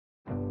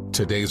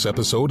Today's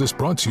episode is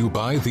brought to you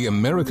by the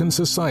American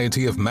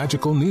Society of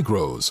Magical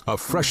Negroes, a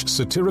fresh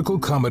satirical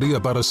comedy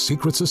about a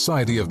secret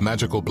society of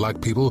magical black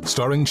people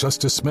starring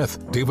Justice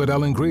Smith, David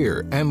Allen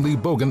Greer, Ann Lee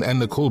Bogan, and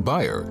Nicole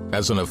Byer.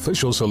 As an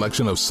official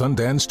selection of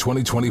Sundance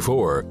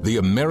 2024, the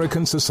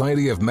American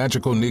Society of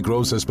Magical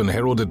Negroes has been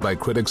heralded by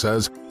critics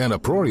as an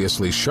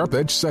uproariously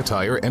sharp-edged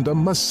satire and a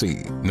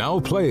must-see. Now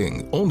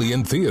playing only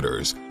in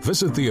theaters.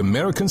 Visit the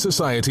American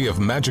Society of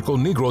Magical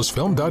Negroes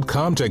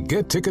Film.com to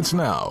get tickets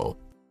now.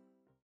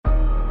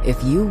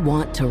 If you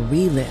want to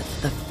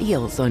relive the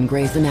feels on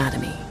Grey's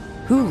Anatomy,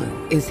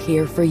 Hulu is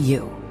here for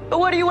you.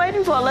 What are you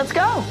waiting for? Let's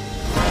go.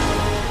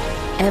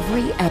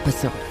 Every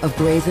episode of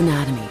Grey's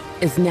Anatomy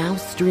is now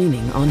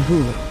streaming on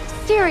Hulu.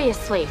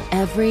 Seriously.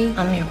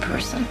 I'm your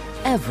person.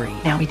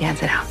 Now we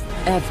dance it out.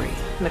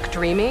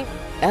 McDreamy.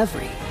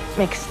 Every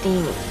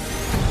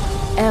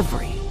McSteamy.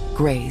 Every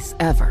Grey's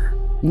ever.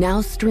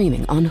 Now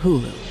streaming on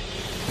Hulu.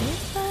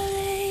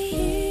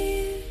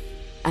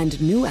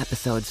 And new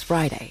episodes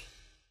Friday.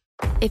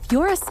 If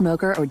you're a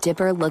smoker or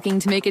dipper looking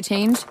to make a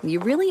change, you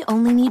really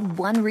only need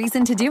one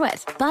reason to do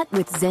it. But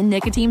with Zyn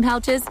nicotine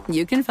pouches,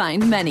 you can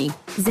find many.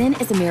 Zyn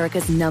is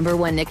America's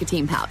 #1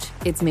 nicotine pouch.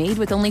 It's made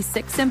with only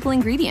 6 simple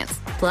ingredients.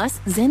 Plus,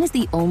 Zyn is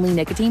the only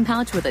nicotine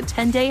pouch with a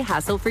 10-day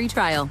hassle-free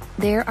trial.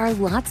 There are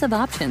lots of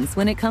options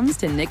when it comes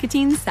to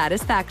nicotine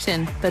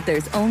satisfaction, but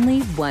there's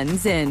only one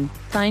Zyn.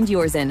 Find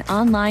your Zyn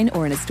online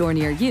or in a store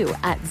near you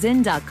at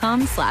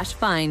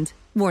zyn.com/find.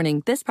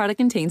 Warning, this product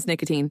contains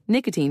nicotine.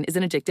 Nicotine is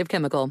an addictive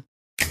chemical.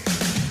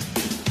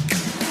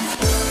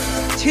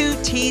 Two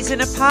Teas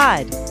in a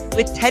Pod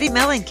with Teddy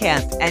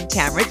Mellencamp and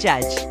Tamra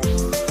Judge.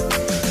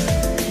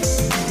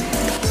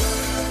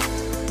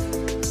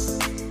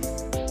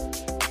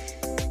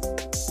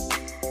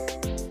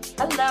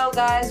 Hello,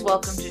 guys.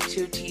 Welcome to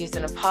Two Teas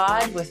in a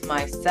Pod with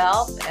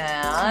myself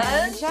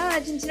and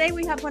Judge. And today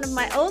we have one of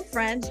my old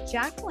friends,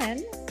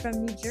 Jacqueline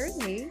from New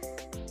Jersey.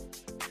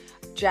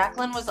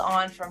 Jacqueline was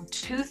on from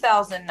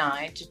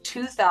 2009 to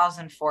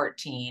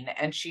 2014,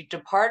 and she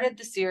departed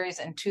the series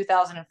in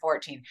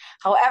 2014.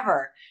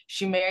 However,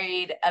 she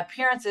made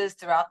appearances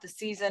throughout the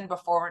season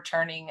before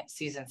returning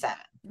season 7.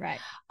 Right.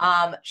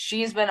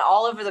 She's been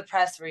all over the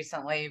press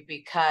recently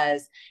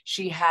because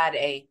she had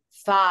a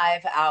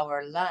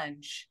 5-hour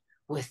lunch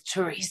with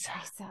Teresa.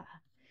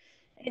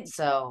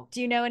 So,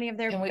 do you know any of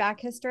their back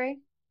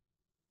history?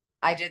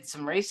 I did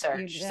some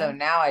research, so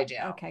now I do.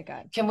 Okay,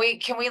 good. Can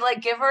we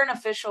like give her an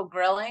official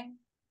grilling?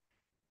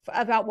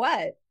 About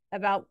what?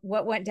 About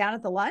what went down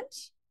at the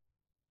lunch?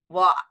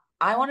 Well,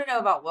 I want to know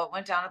about what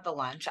went down at the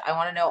lunch. I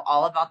want to know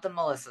all about the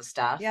Melissa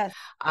stuff. Yes.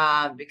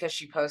 Because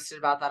she posted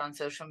about that on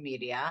social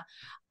media.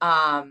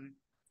 I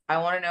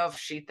want to know if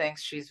she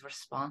thinks she's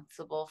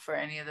responsible for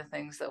any of the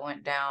things that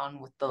went down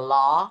with the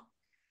law.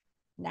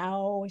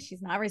 No,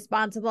 she's not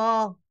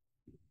responsible.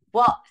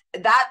 Well,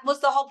 that was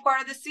the whole part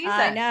of the season.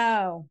 I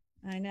know.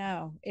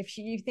 If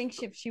she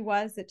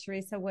was, that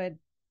Teresa would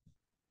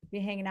be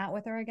hanging out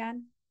with her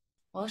again.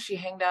 Well, she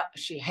hanged out.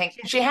 She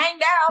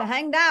hanged out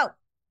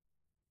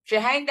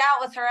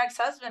with her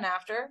ex-husband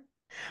after.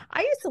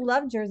 I used to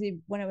love Jersey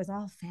when it was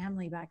all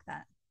family back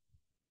then.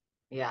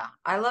 Yeah,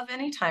 I love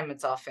any time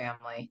it's all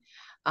family.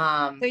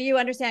 So you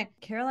understand,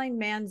 Caroline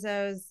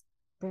Manzo's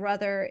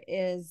brother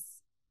is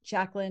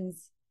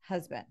Jacqueline's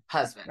husband.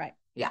 Right.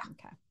 Yeah.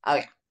 Okay. Oh,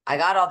 yeah. I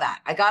got all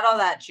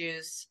that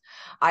juice.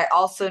 I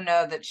also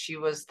know that she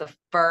was the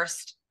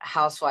first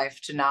housewife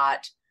to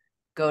not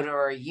go to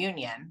a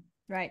reunion.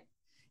 Right.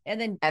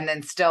 And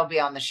then still be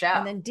on the show.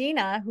 And then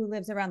Dina, who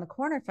lives around the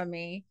corner from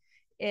me,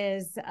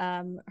 is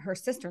her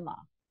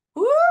sister-in-law.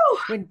 Woo!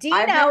 When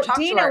Dina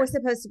was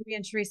supposed to be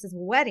in Teresa's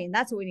wedding.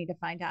 That's what we need to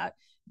find out.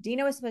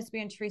 Dina was supposed to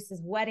be in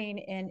Teresa's wedding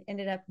and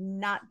ended up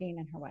not being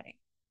in her wedding.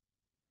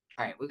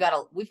 All right, we've got a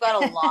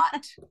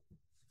lot.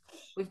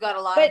 We've got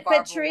a lot of Barbara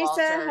But Teresa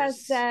Walters.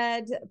 has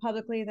said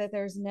publicly that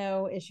there's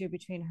no issue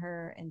between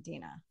her and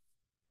Dina.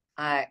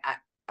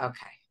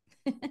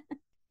 Okay.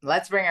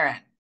 Let's bring her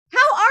in.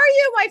 How are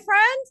you, my Good.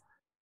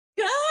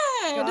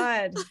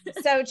 friend?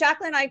 Good. So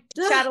Jacqueline and I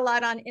chat a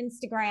lot on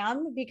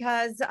Instagram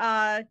because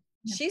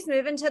she's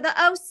moving to the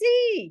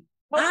OC.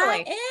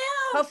 Hopefully. I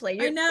am. Hopefully.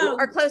 You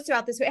are close to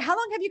out this way. How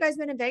long have you guys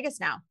been in Vegas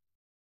now?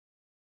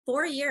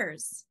 4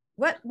 years.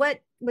 What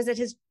was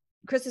it,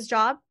 Chris's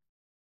job?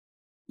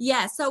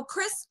 Yeah. So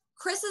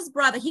Chris's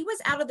brother, he was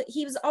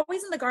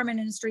always in the garment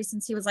industry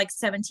since he was like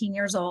 17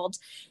 years old.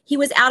 He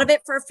was out of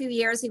it for a few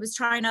years. He was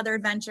trying other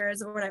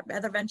ventures.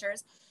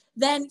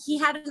 Then he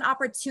had an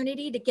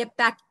opportunity to get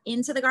back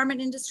into the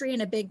garment industry in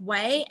a big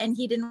way, and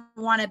he didn't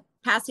want to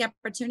pass the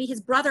opportunity.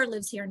 His brother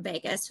lives here in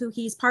Vegas, who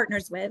he's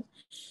partners with.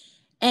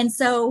 And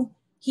so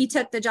he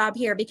took the job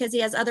here because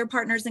he has other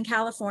partners in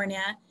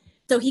California.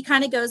 So he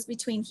kind of goes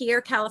between here,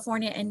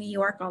 California, and New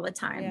York all the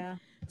time. Yeah.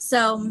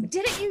 So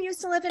didn't you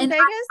used to live in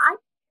Vegas?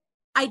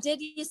 I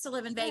did used to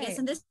live in Vegas,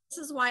 and this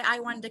is why I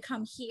wanted to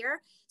come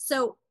here.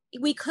 So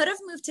we could have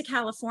moved to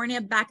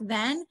California back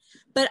then,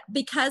 but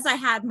because I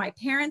had, my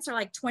parents are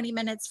like 20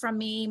 minutes from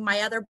me.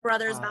 My other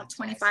brother's about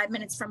 25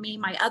 minutes from me.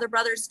 My other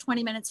brother's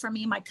 20 minutes from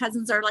me. My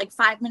cousins are like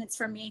 5 minutes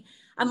from me.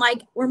 I'm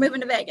like, we're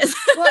moving to Vegas.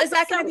 Well, is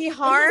that going to be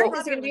hard?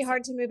 Is it going to be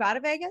hard to move out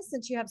of Vegas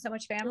since you have so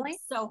much family?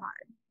 It's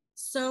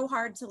so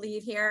hard to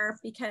leave here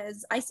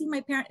because I see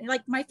my parents,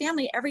 like my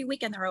family, every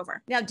weekend they're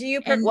over. Now, do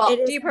you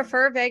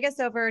prefer Vegas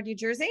over New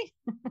Jersey?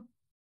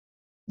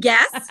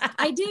 Yes,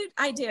 I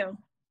do.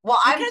 Well,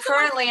 I'm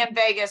currently in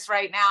Vegas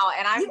right now,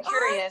 and I'm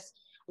curious,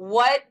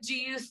 what do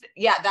you,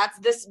 that's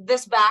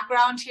this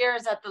background here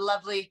is at the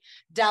lovely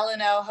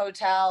Delano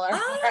Hotel or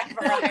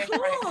wherever.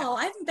 Cool.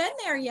 I haven't been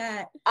there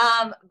yet.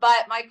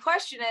 But my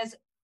question is,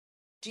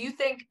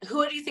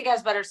 who do you think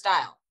has better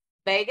style,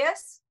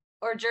 Vegas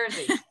or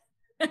Jersey?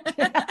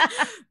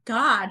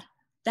 God,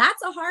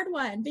 that's a hard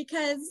one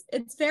because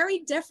it's very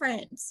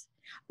different.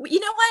 You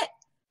know what?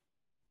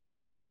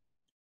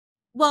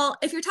 Well,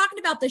 if you're talking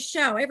about the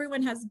show,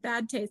 everyone has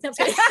bad taste.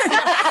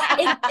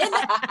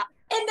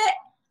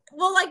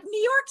 Well, like New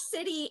York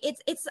City,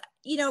 it's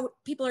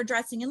people are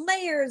dressing in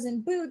layers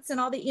and boots and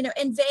all the,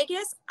 in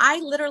Vegas,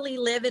 I literally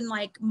live in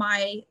like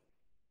my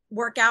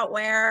workout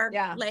wear,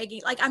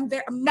 legging. Like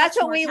that's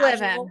what we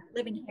live in.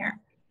 Living here.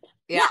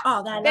 Yeah.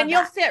 Oh, then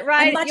you'll fit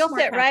right. You'll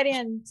fit right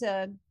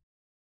into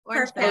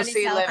Orange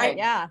County. Living.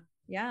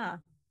 Yeah.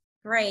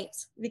 Great.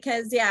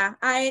 Because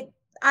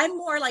I'm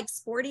more like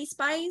sporty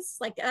spice.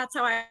 Like that's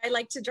how I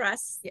like to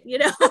dress,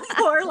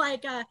 more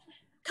like a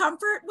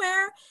comfort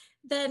wear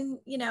than,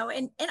 and I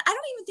don't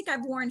even think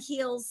I've worn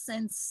heels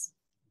since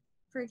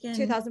freaking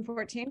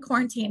 2014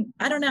 quarantine.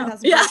 I don't know. Well,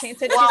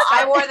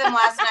 I wore them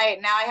last night.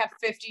 Now I have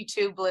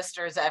 52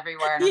 blisters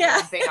everywhere and I'm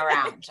limping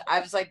around.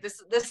 I was like,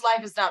 this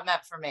life is not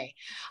meant for me.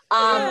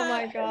 Oh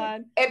my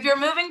God. If you're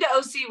moving to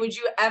OC, would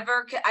you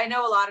ever, I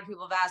know a lot of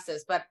people have asked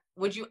this, but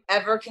would you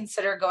ever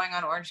consider going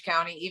on Orange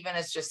County, even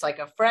as just like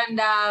a friend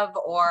of,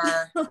 or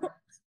in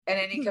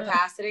any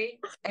capacity?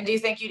 And do you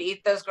think you'd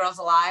eat those girls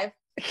alive?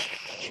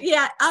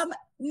 Yeah.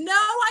 No,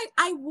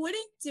 I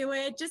wouldn't do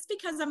it just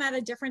because I'm at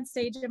a different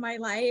stage in my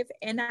life.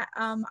 And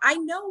I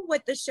know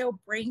what the show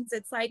brings.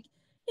 It's like,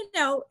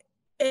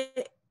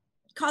 it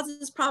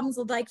causes problems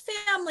with like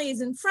families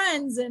and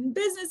friends and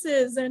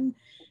businesses. And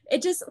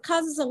it just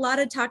causes a lot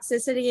of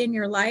toxicity in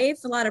your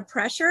life, a lot of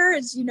pressure,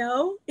 as you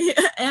know.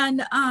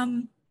 And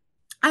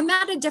I'm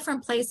at a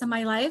different place in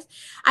my life.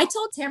 I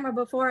told Tamara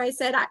before, I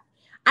said,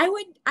 I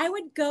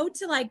would go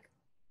to like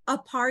a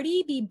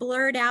party, be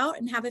blurred out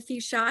and have a few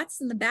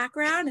shots in the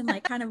background and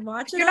like kind of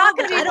watch it. You're not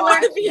going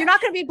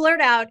to be blurred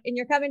out and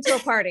you're coming to a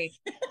party.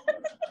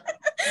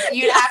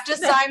 You'd have to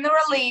sign the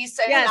release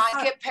and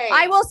not get paid.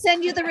 I will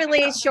send you the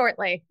release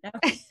shortly.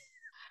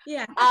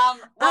 Yeah.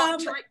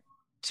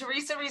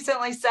 Teresa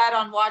recently said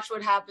on Watch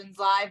What Happens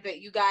Live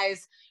that you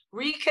guys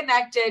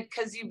reconnected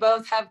because you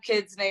both have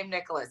kids named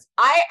Nicholas.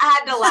 I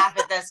had to laugh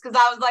at this because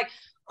I was like,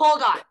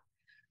 hold on.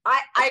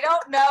 I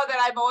don't know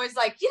that I'm always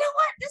like, you know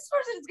what? This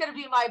person is going to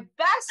be my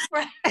best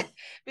friend.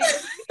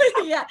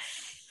 Yeah.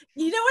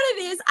 You know what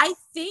it is? I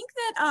think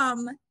that,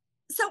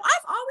 so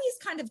I've always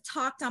kind of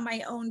talked on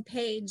my own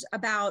page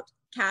about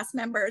cast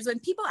members. When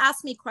people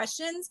ask me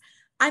questions,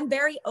 I'm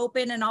very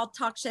open and I'll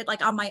talk shit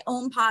like on my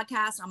own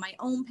podcast, on my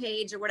own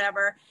page or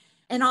whatever.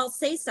 And I'll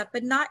say stuff,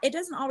 but it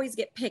doesn't always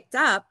get picked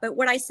up. But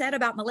what I said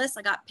about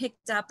Melissa got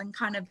picked up and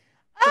kind of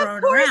thrown around.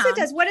 Of course it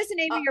does. What is the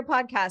name of your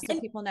podcast so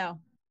people know?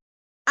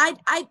 I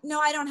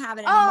don't have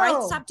it anymore.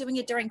 I stopped doing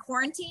it during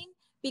quarantine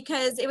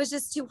because it was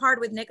just too hard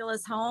with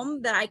Nicholas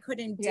home that I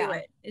couldn't do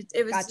it.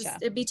 It was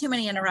just, it'd be too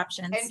many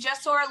interruptions. And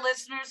just so our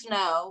listeners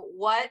know,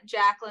 what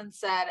Jacqueline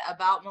said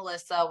about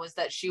Melissa was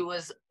that she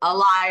was a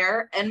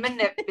liar and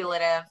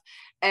manipulative.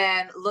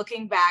 And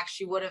looking back,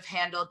 she would have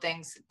handled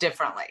things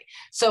differently.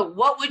 So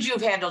what would you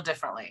have handled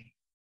differently?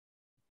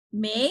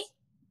 Me?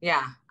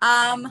 Yeah.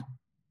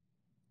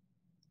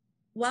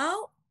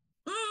 Well,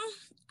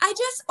 I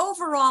just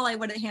overall, I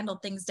would have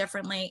handled things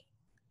differently.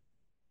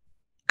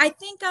 I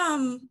think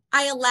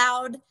I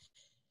allowed,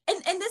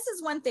 and this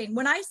is one thing,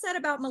 when I said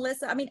about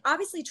Melissa, I mean,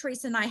 obviously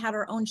Teresa and I had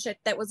our own shit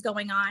that was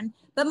going on,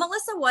 but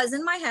Melissa was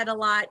in my head a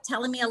lot,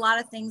 telling me a lot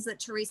of things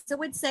that Teresa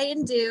would say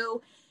and do.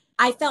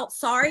 I felt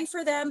sorry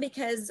for them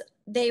because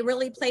they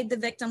really played the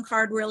victim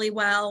card really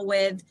well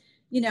with,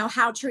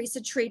 how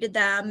Teresa treated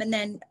them. And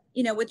then,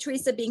 with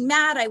Teresa being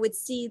mad, I would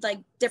see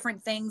like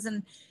different things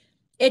and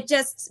it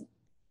just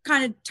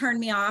kind of turned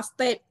me off.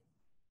 But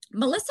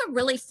Melissa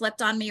really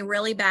flipped on me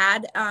really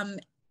bad.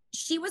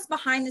 She was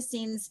behind the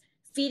scenes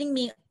feeding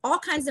me all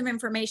kinds of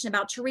information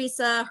about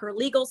Teresa, her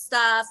legal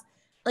stuff,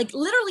 like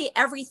literally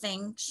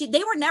everything. They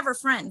were never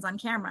friends on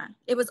camera.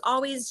 It was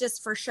always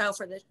just for show,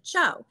 for the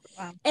show.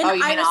 Wow. And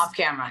you mean off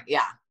camera?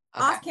 Yeah.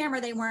 Okay. Off camera,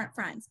 they weren't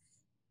friends.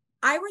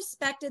 I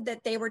respected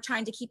that they were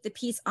trying to keep the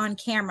peace on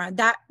camera.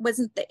 That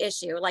wasn't the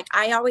issue. Like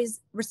I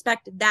always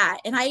respected that.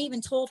 And I even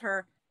told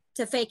her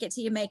to fake it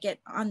till you make it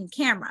on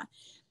camera.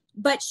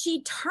 But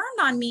she turned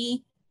on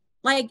me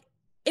like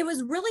it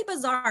was really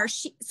bizarre.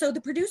 So the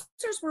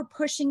producers were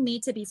pushing me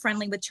to be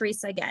friendly with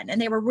Teresa again.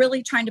 And they were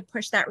really trying to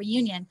push that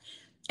reunion.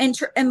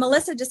 and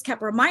Melissa just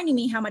kept reminding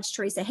me how much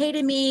Teresa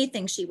hated me,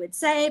 things she would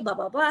say, blah,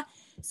 blah, blah.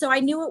 So I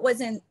knew it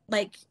wasn't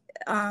like,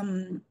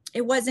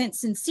 it wasn't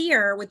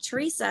sincere with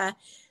Teresa.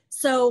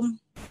 So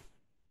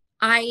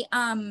I,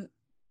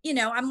 you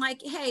know, I'm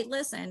like, hey,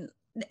 listen,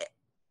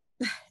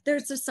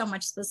 there's just so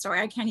much to the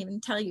story. I can't even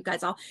tell you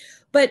guys all.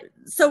 But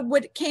so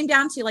what it came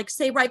down to, like,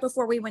 say right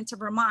before we went to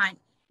Vermont,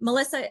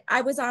 Melissa,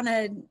 I was on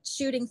a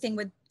shooting thing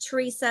with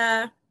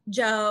Teresa,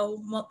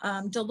 Joe,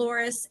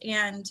 Dolores,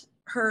 and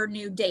her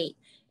new date.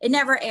 It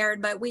never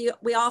aired, but we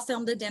all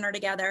filmed a dinner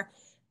together.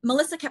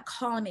 Melissa kept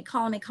calling me,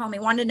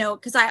 wanted to know,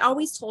 because I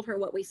always told her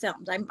what we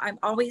filmed. I'm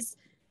always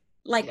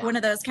like one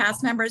of those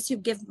cast members who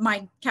give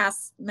my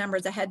cast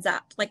members a heads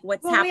up, like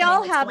what's happening. We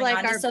all have like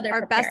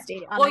our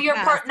bestie. Well, you're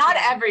not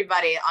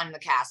everybody on the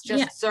cast,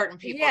 just certain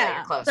people that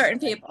you're close to. Certain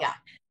people.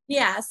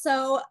 Yeah.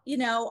 So, you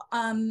know,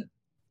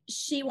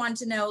 she wanted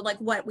to know like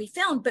what we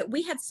filmed, but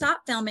we had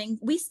stopped filming.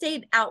 We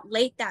stayed out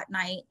late that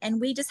night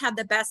and we just had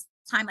the best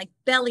time, like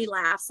belly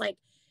laughs. Like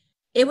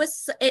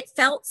it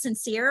felt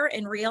sincere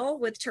and real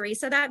with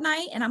Teresa that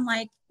night. And I'm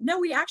like, no,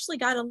 we actually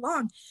got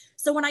along.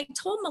 So when I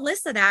told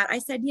Melissa that, I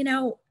said, you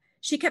know,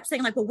 she kept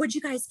saying like, well, what'd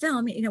you guys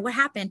film? You know, what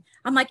happened?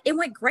 I'm like, it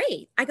went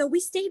great. I go, we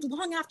stayed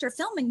long after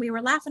filming. We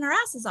were laughing our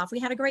asses off. We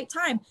had a great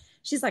time.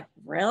 She's like,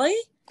 really?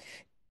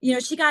 You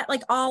know, she got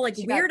like all like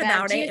weird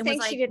about it. Do you and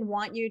think was she like, didn't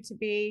want you to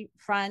be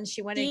friends?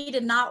 She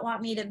did not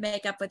want me to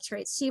make up with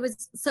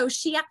Teresa.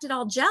 She acted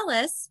all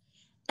jealous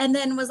and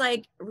then was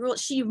like,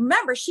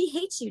 she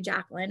hates you,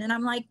 Jacqueline. And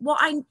I'm like, well,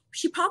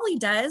 she probably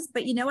does,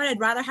 but you know what? I'd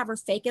rather have her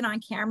fake it on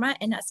camera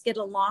and us get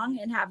along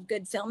and have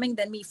good filming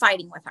than me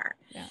fighting with her.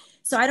 Yeah.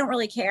 So I don't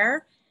really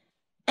care.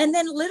 And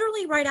then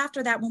literally right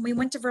after that, when we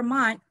went to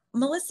Vermont,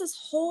 Melissa's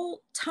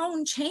whole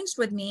tone changed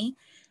with me.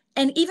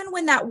 And even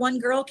when that one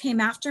girl came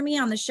after me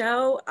on the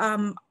show,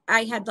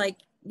 I had like,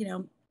 you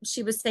know,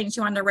 she was saying she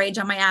wanted to rage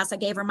on my ass. I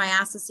gave her my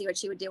ass to see what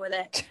she would do with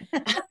it.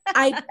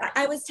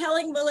 I was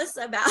telling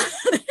Melissa about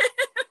it.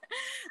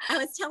 I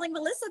was telling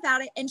Melissa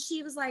about it. And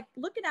she was like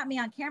looking at me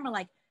on camera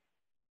like,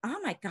 oh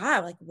my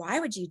God, like, why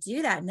would you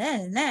do that? And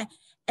then.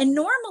 And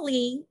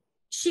normally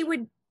she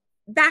would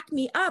back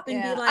me up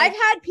and be like, I've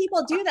had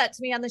people do that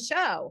to me on the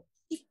show.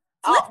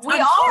 Oh, we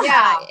all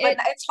have, but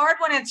it's hard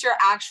when it's your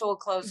actual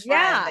close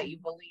friend that you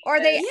believe. Or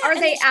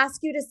they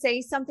ask you to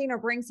say something or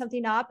bring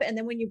something up, and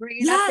then when you bring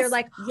it up, they're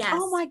like,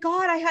 "Oh my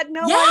God, I had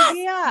no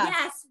idea."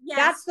 Yes,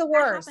 that's the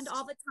worst. That happened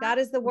all the time. That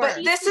is the worst.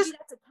 But this is to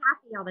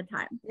Kathy all the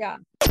time. Yeah.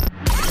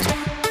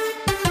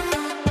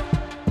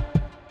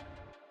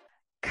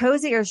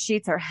 Cozy Earth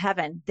sheets are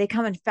heaven. They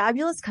come in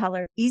fabulous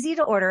color, easy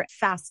to order,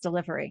 fast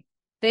delivery.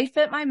 They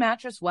fit my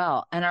mattress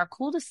well and are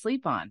cool to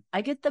sleep on.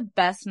 I get the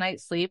best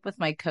night's sleep with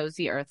my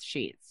Cozy Earth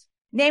sheets.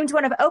 Named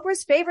one of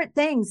Oprah's favorite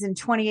things in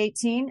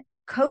 2018,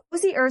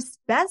 Cozy Earth's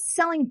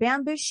best-selling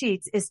bamboo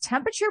sheets is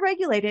temperature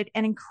regulated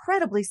and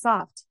incredibly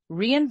soft.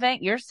 Reinvent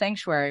your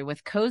sanctuary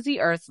with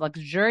Cozy Earth's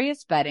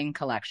luxurious bedding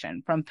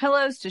collection. From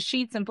pillows to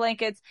sheets and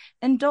blankets,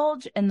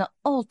 indulge in the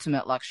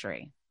ultimate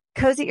luxury.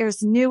 Cozy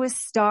Earth's newest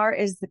star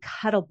is the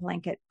Cuddle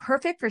Blanket,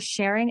 perfect for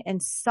sharing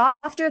and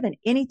softer than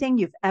anything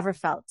you've ever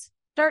felt.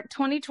 Start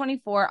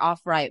 2024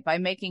 off right by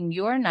making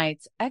your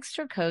nights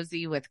extra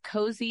cozy with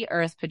Cozy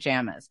Earth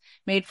pajamas,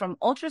 made from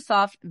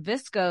ultra-soft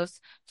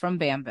viscose from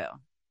bamboo.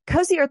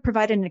 Cozy Earth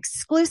provided an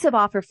exclusive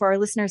offer for our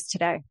listeners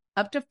today.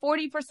 Up to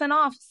 40%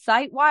 off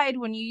site-wide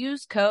when you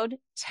use code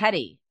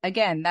TEDDY.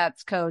 Again,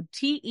 that's code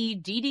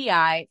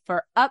TEDDI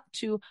for up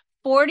to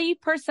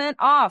 40%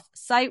 off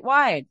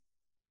site-wide.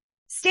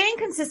 Staying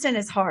consistent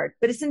is hard,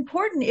 but it's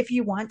important if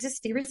you want to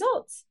see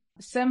results.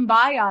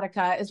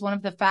 Symbiotica is one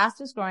of the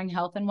fastest growing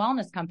health and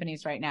wellness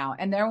companies right now,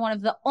 and they're one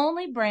of the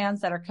only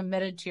brands that are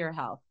committed to your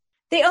health.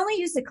 They only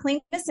use the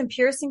cleanest and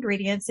purest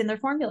ingredients in their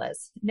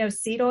formulas. No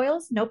seed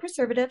oils, no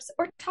preservatives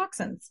or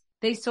toxins.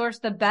 They source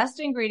the best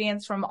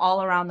ingredients from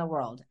all around the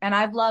world, and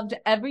I've loved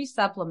every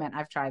supplement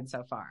I've tried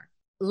so far.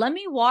 Let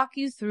me walk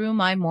you through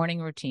my morning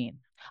routine.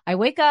 I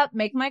wake up,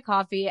 make my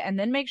coffee, and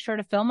then make sure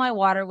to fill my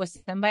water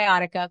with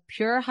Symbiotica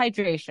Pure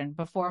Hydration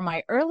before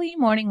my early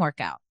morning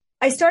workout.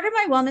 I started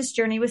my wellness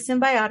journey with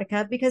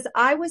Symbiotica because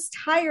I was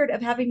tired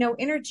of having no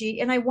energy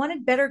and I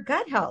wanted better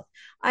gut health.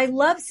 I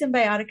love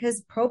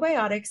Symbiotica's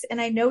probiotics and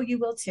I know you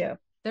will too.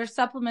 Their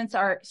supplements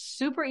are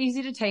super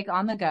easy to take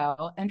on the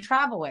go and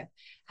travel with.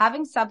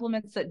 Having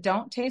supplements that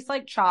don't taste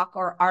like chalk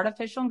or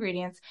artificial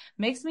ingredients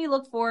makes me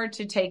look forward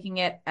to taking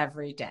it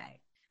every day.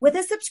 With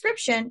a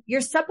subscription,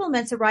 your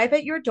supplements arrive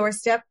at your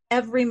doorstep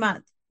every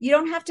month. You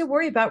don't have to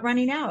worry about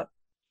running out.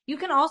 You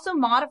can also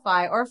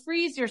modify or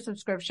freeze your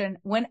subscription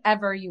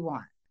whenever you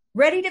want.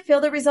 Ready to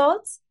feel the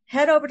results?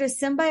 Head over to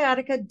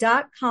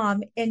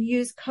Symbiotica.com and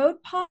use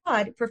code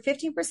POD for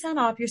 15%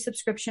 off your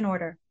subscription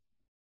order.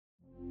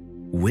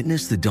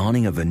 Witness the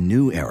dawning of a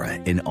new era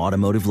in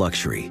automotive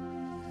luxury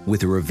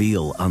with a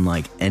reveal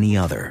unlike any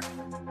other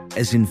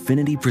as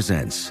Infiniti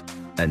presents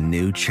a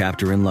new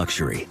chapter in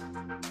luxury,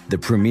 the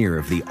premiere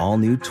of the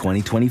all-new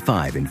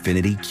 2025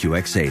 Infiniti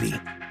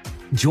QX80.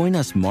 Join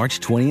us March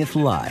 20th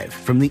live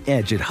from the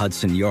Edge at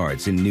Hudson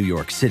Yards in New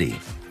York City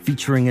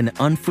featuring an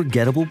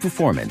unforgettable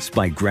performance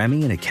by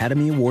Grammy and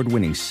Academy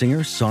Award-winning singer,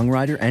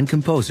 songwriter, and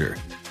composer,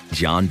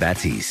 Jon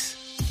Batiste.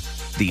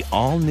 The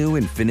all-new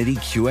Infiniti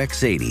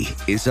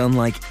QX80 is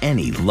unlike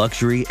any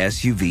luxury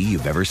SUV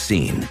you've ever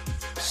seen.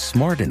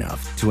 Smart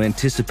enough to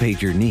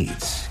anticipate your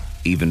needs,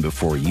 even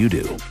before you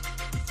do.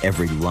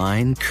 Every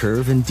line,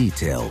 curve, and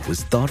detail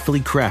was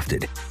thoughtfully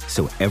crafted,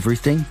 so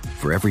everything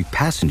for every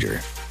passenger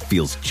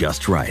feels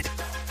just right.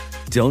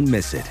 Don't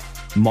miss it.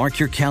 Mark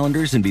your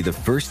calendars and be the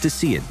first to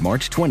see it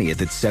March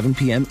 20th at 7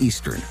 p.m.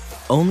 Eastern,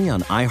 only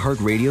on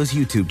iHeartRadio's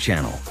YouTube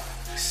channel.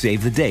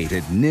 Save the date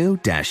at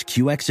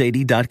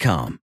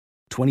new-QX80.com.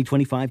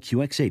 2025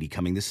 QX80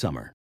 coming this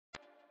summer.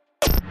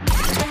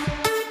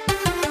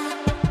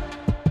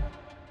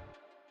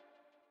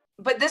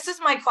 But this is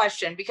my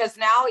question, because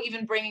now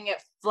even bringing it,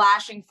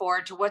 flashing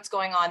forward to what's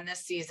going on this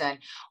season,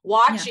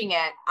 watching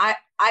it, I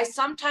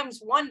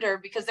sometimes wonder,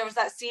 because there was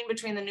that scene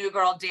between the new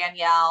girl,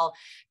 Danielle,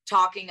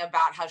 talking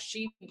about how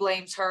she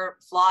blames her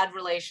flawed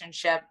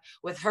relationship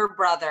with her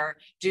brother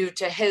due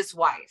to his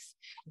wife.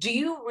 Do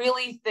you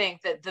really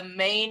think that the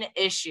main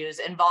issues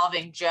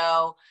involving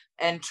Joe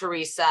and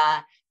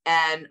Teresa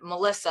and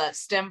Melissa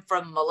stem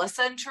from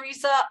Melissa and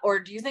Teresa, or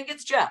do you think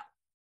it's Joe?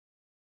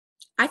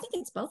 I think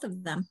it's both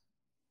of them.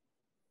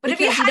 But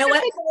because if you had to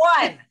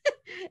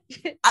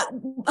pick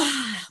one.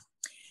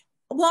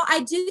 Well,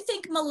 I do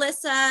think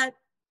Melissa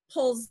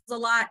pulls a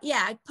lot.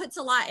 Yeah, it puts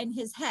a lot in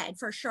his head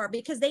for sure,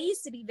 because they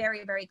used to be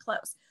very, very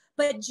close.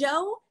 But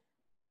Joe,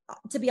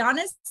 to be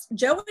honest,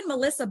 Joe and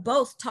Melissa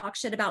both talk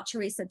shit about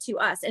Teresa to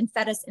us and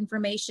fed us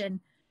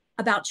information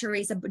about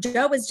Teresa. But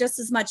Joe was just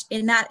as much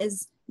in that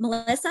as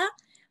Melissa.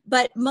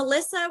 But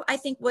Melissa, I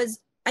think where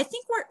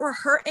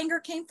her anger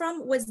came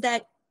from was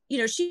that, you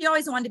know, she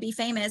always wanted to be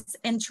famous,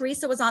 and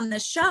Teresa was on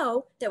this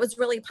show that was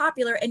really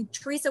popular, and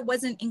Teresa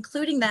wasn't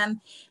including them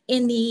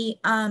in the,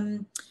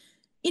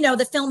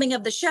 the filming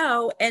of the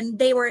show. And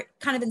they were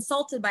kind of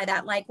insulted by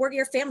that. Like, we're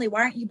your family.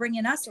 Why aren't you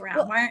bringing us around?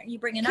 Well, why aren't you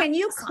bringing us? Can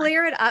you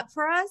clear it up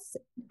for us?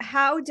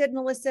 How did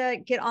Melissa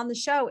get on the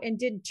show? And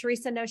did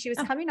Teresa know she was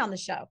coming on the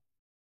show?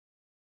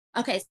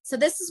 Okay. So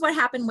this is what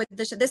happened with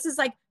the show. This is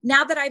like,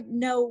 now that I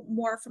know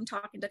more from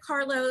talking to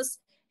Carlos.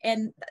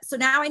 And so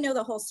now I know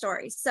the whole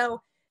story.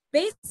 So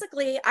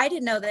basically, I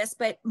didn't know this,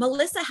 but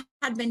Melissa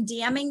had been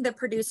DMing the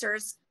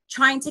producers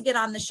trying to get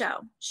on the show.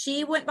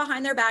 She went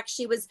behind their back.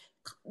 She was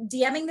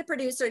DMing the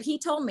producer. He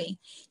told me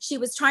she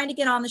was trying to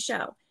get on the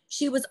show.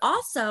 She was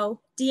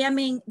also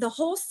DMing the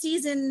whole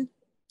season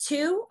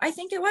 2, I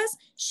think it was.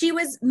 She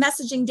was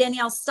messaging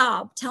Danielle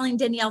Staub, telling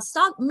Danielle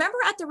Staub, remember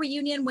at the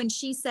reunion when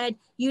she said,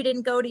 you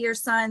didn't go to your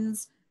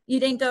son's, you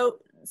didn't go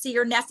see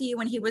your nephew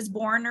when he was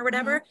born or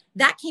whatever? Mm-hmm.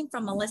 That came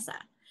from Melissa.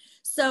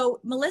 So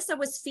Melissa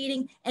was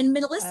feeding, and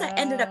Melissa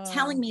ended up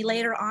telling me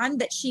later on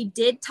that she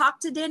did talk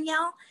to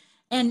Danielle,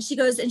 and she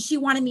goes, and she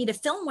wanted me to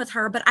film with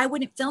her, but I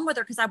wouldn't film with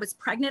her because I was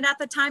pregnant at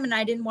the time, and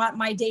I didn't want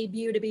my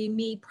debut to be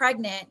me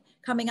pregnant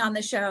coming on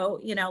the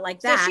show, you know, like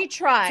that. So she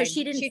tried. So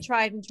she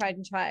tried and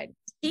tried.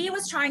 She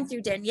was trying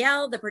through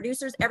Danielle, the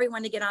producers,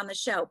 everyone to get on the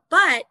show.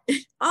 But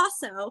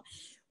also,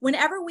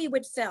 whenever we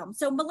would film,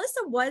 so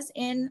Melissa was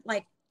in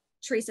like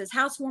Teresa's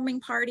housewarming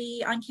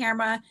party on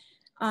camera.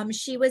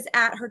 She was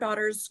at her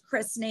daughter's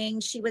christening.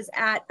 She was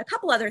at a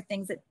couple other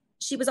things that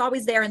she was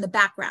always there in the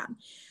background.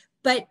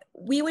 But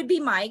we would be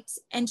mic'd,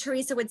 and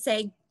Teresa would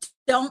say,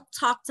 don't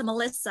talk to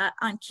Melissa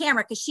on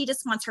camera because she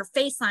just wants her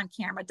face on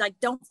camera. Like,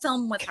 don't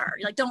film with her.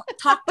 Like, don't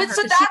talk to her. But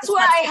so that's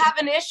where I have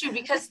an issue,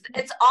 because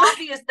it's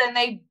obvious then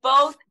they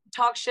both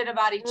talk shit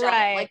about each other.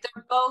 Like,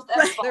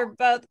 they're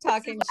both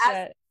talking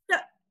shit.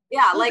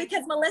 Yeah, like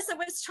because Melissa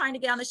was trying to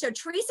get on the show.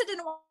 Teresa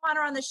didn't want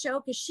her on the show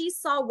because she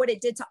saw what it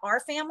did to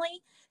our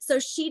family. So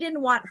she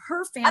didn't want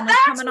her family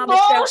coming on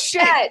the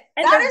show.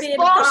 That is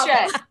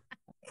bullshit.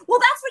 Well,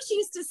 that's what she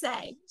used to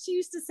say. She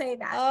used to say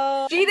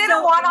that. She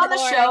didn't want on the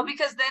show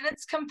because then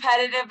it's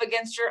competitive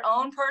against your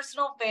own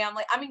personal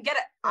family. I mean, get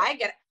it. I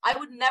get it. I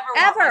would never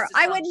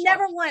I would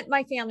never want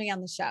my family on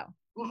the show.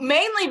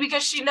 Mainly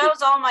because she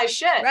knows all my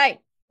shit. Right.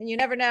 And you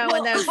never know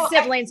when those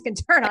siblings can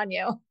turn on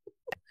you.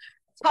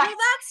 Well,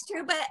 that's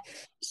true. But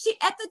she,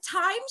 at the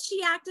time,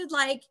 she acted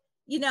like,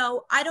 you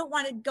know, I don't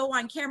want to go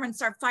on camera and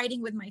start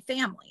fighting with my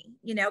family,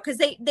 you know, because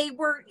they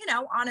were, you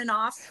know, on and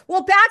off.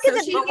 Well, back at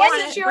the beginning,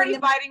 wasn't she already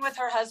fighting with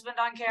her husband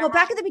on camera? Well,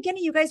 back at the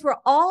beginning, you guys were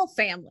all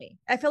family.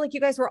 I feel like you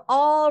guys were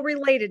all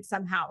related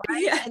somehow,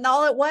 right? Yeah. And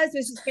all it was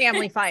just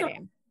family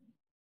fighting.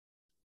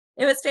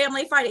 It was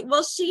family fighting.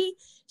 Well, she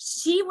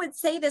would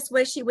say this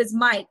where she was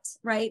mic'd,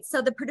 right?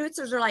 So the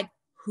producers are like,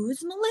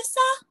 who's Melissa?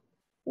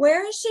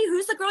 Where is she?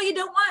 Who's the girl you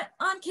don't want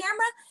on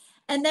camera?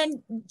 And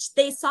then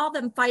they saw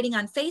them fighting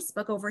on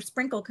Facebook over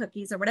sprinkle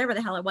cookies or whatever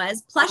the hell it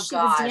was. Plus she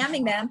was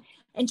DMing them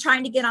and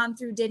trying to get on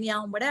through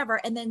Danielle and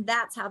whatever. And then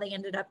that's how they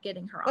ended up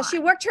getting her on. Well, she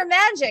worked her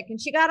magic and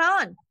she got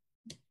on.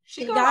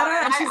 She got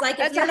on. And she's like,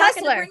 if you're not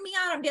going to bring me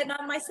on, I'm getting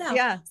on myself.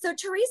 Yeah. So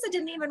Teresa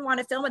didn't even want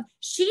to film it.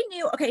 She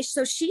knew. Okay.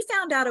 So she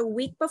found out a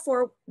week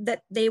before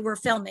that they were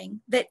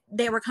filming that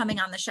they were coming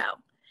on the show.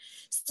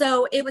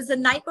 So it was the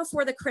night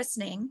before the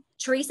christening.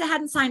 Teresa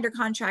hadn't signed her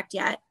contract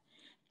yet.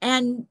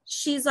 And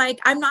she's like,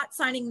 I'm not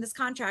signing this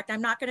contract.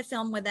 I'm not going to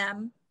film with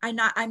them. I'm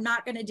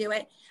not going to do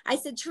it. I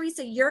said,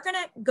 Teresa, you're going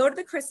to go to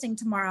the christening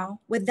tomorrow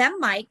with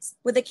them mics,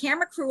 with a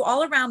camera crew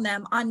all around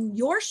them on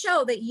your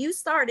show that you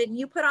started and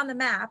you put on the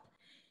map.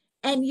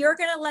 And you're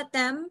going to let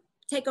them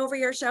take over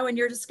your show and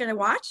you're just going to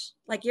watch.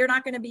 Like, you're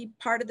not going to be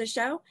part of the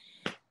show.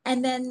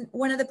 And then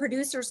one of the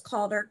producers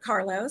called her,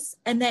 Carlos,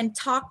 and then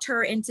talked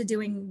her into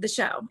doing the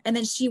show. And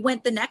then she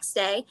went the next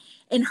day.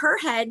 In her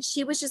head,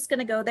 she was just going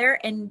to go there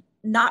and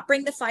not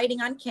bring the fighting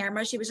on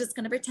camera. She was just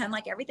going to pretend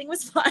like everything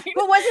was fine.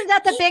 But wasn't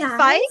that the big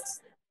fight?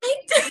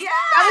 Yeah.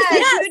 That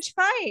was a huge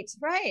fight,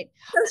 right?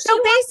 So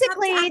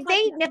basically,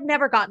 they have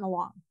never gotten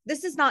along.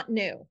 This is not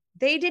new.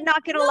 They did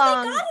not get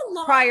along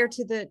prior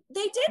to the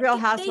Real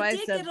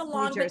Housewives of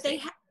New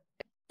Jersey. But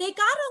they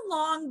got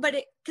along, but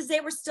because they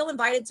were still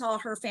invited to all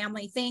her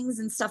family things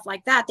and stuff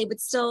like that. They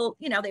would still,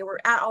 they were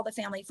at all the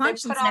family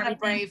functions. They put on a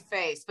brave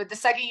face, but the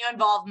second you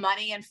involve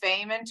money and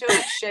fame into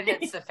it, shit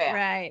hits the fan.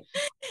 Right.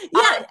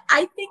 Yeah,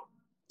 I think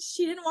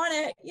she didn't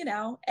want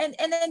to, and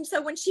then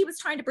so when she was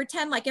trying to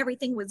pretend like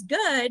everything was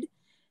good,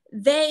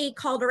 they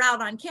called her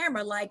out on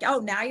camera, like, oh,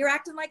 now you're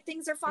acting like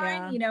things are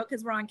fine,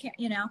 because we're on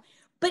camera,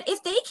 But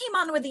if they came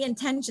on with the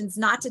intentions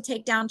not to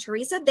take down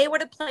Teresa, they would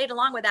have played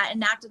along with that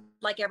and acted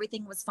like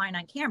everything was fine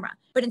on camera.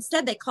 But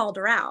instead, they called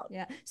her out.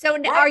 Yeah. So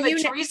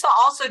Teresa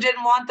also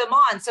didn't want them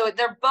on, so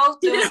they're both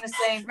doing the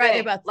same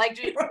thing.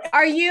 Right,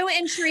 are you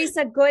and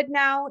Teresa good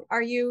now?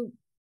 Are you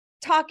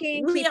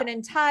talking, keeping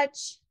in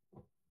touch?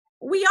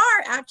 We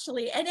are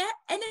actually, and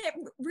it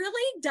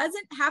really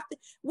doesn't have to.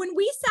 When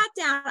we sat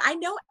down, I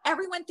know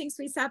everyone thinks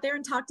we sat there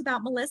and talked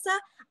about Melissa.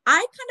 I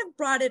kind of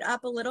brought it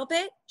up a little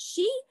bit.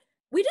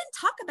 We didn't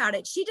talk about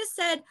it. She just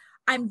said,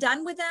 I'm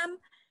done with them.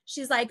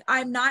 She's like,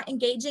 I'm not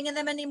engaging in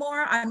them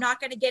anymore. I'm not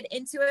going to get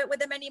into it with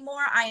them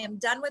anymore. I am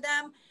done with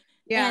them.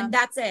 Yeah. And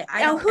that's it.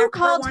 Now, who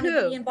called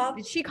who?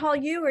 Did she call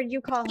you or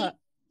you call her?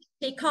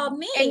 She called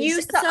me. And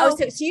you saw,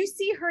 so you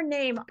see her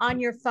name on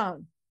your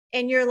phone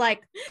and you're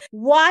like,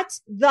 what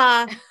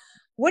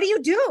do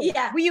you do?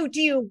 Yeah. Do you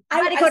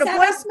go to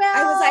voicemail?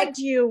 I was like,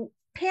 do you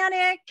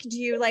panic? Do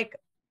you like?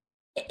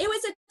 It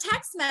was a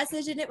text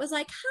message and it was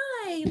like,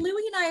 hi,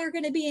 Louie and I are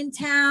going to be in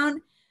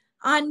town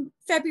on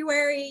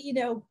February,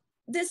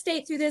 this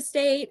date through this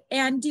date.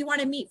 And do you want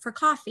to meet for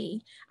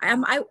coffee?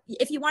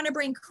 If you want to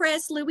bring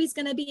Chris, Louie's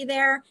going to be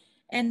there.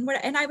 And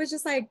I was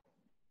just like,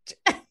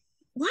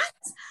 what?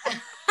 I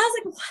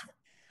was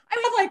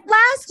like, what?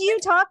 Last you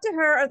talked to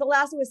her, or the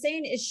last I was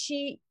saying is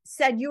she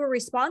said you were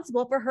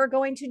responsible for her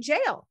going to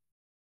jail.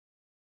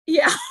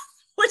 Yeah.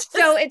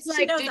 So it's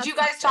like, did you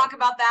guys talk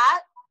about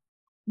that?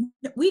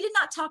 We did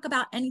not talk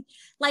about any,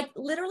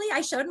 literally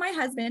I showed my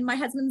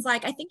husband's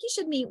like, I think you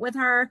should meet with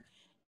her.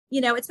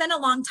 It's been a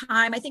long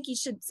time. I think you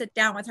should sit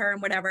down with her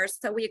and whatever.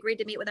 So we agreed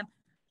to meet with him.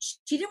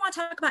 She didn't want to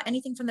talk about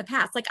anything from the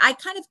past. I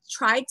kind of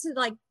tried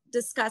to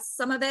discuss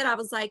some of it. I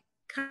was like,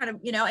 kind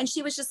of, and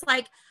she was just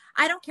like,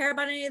 I don't care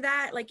about any of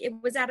that. It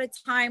was at a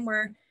time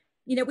where,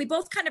 we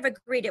both kind of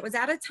agreed. It was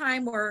at a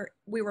time where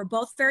we were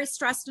both very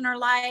stressed in our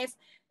life.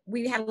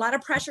 We had a lot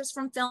of pressures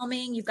from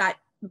filming. You've got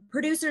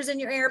producers in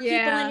your ear, people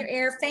in your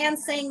ear,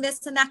 fans saying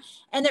this and that.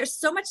 And there's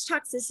so much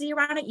toxicity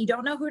around it. You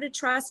don't know who to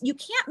trust. You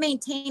can't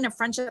maintain a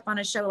friendship on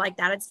a show like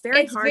that. It's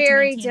very hard to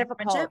maintain difficult.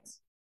 A friendship.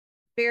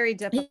 Very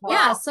difficult.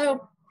 Yeah.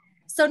 So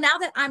now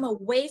that I'm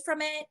away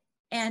from it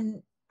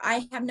and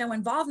I have no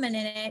involvement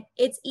in it,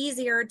 it's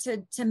easier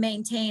to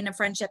maintain a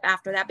friendship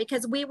after that,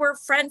 because we were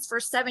friends for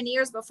 7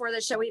 years before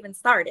the show even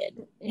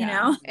started,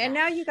 And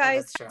now you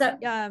guys,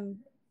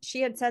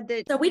 she had said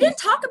that. So we didn't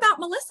talk about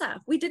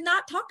Melissa. We did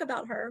not talk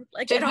about her.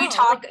 Did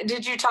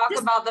you talk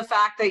about the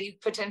fact that you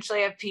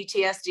potentially have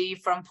PTSD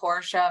from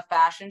Porsche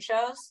fashion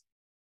shows?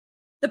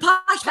 The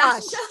posh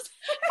fashion shows?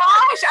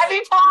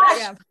 Posh.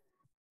 Yeah.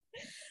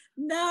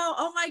 No.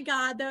 Oh my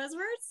God. Those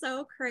were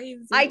so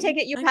crazy. I take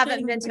it you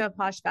haven't been to a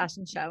posh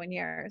fashion show in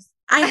years.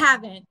 I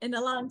haven't in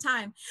a long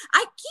time.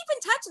 I keep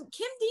in touch.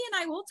 Kim D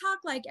and I will talk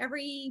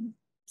every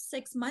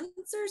 6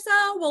 months or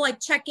so. We'll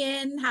check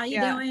in. How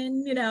you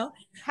doing?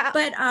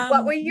 But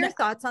what were your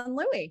thoughts on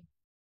Louie?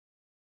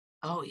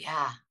 Oh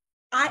yeah.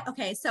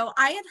 So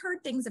I had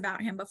heard things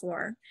about him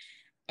before.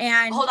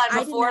 And hold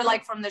on, before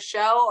from the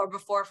show or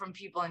before from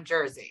people in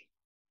Jersey?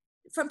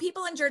 From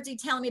people in Jersey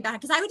telling me about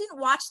it, because I didn't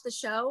watch the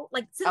show.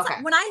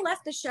 When I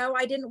left the show,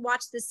 I didn't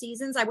watch the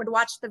seasons. I would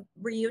watch the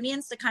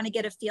reunions to kind of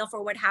get a feel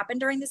for what happened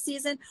during the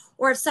season.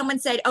 Or if someone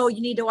said, oh,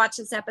 you need to watch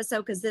this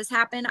episode because this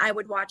happened, I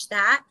would watch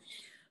that.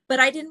 But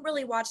I didn't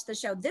really watch the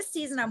show. This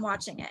season, I'm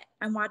watching it.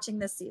 I'm watching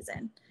this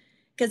season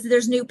because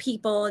there's new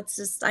people. It's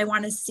just, I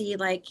want to see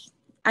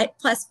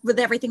plus with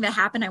everything that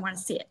happened, I want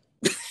to see it.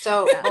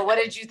 So, but what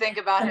did you think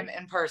about him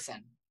in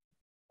person?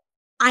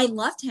 I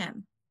loved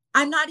him.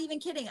 I'm not even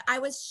kidding. I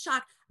was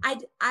shocked. I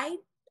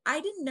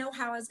didn't know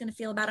how I was going to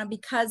feel about him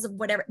because of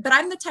whatever, but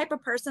I'm the type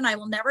of person, I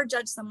will never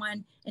judge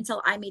someone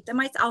until I meet them.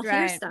 I'll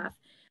hear stuff.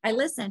 I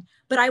listen,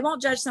 but I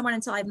won't judge someone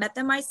until I've met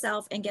them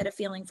myself and get a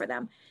feeling for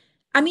them.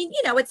 I mean,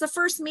 it's the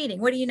first meeting.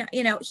 What do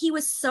you know? He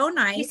was so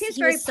nice. He seems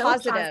very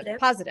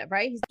positive,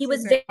 right? He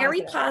was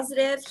very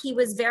positive. He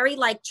was very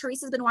like,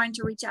 Teresa's been wanting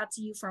to reach out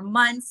to you for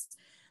months.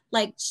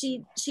 Like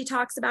she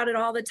talks about it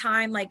all the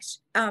time. Like,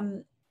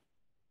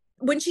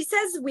 when she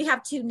says we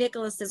have two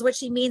Nicholases, what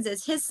she means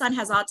is his son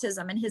has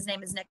autism and his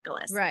name is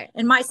Nicholas. Right.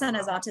 And my son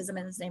has autism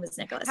and his name is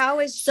Nicholas. How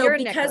is your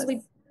Nicholas?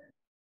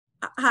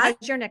 How's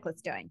your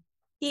Nicholas doing?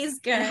 He's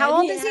good. And how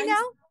old is he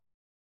now?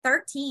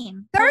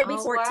 13. 13.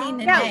 14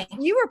 in now, May.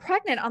 You were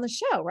pregnant on the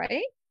show,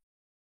 right?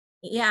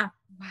 Yeah.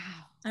 Wow.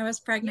 I was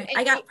pregnant.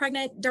 I got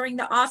pregnant during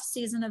the off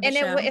season of the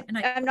show. If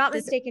I'm not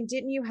mistaken,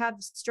 didn't you have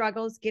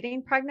struggles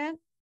getting pregnant?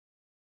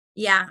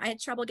 Yeah, I had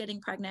trouble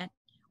getting pregnant.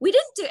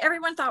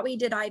 Everyone thought we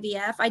did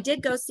IVF. I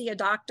did go see a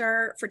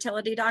doctor,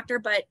 fertility doctor,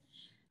 but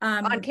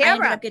on camera, I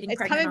ended up getting it's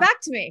pregnant. Coming back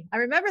to me. I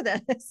remember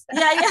this.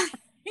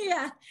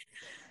 Yeah.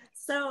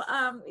 So,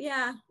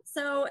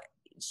 so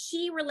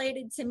she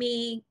related to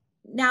me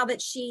now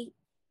that she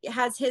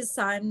has his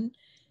son,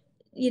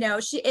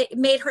 it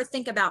made her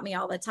think about me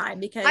all the time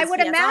because I would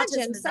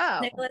imagine so.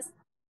 Nicholas.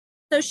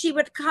 So she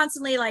would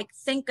constantly like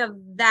think of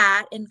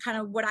that and kind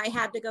of what I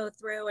had to go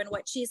through and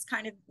what she's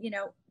kind of,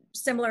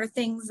 similar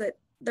things that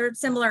they're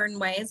similar in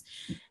ways.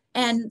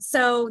 And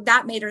so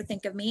that made her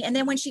think of me. And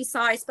then when she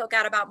saw I spoke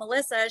out about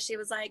Melissa, she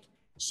was like,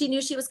 she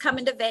knew she was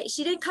coming to Vegas.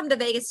 She didn't come to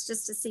Vegas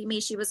just to see me.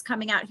 She was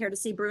coming out here to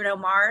see Bruno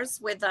Mars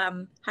with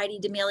Heidi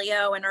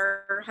D'Amelio and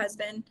her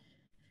husband.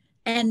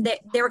 And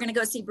they were going to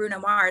go see Bruno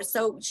Mars.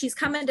 So she's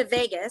coming to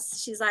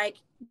Vegas. She's like,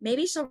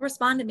 maybe she'll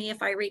respond to me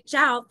if I reach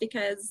out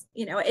because,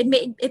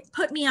 it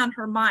put me on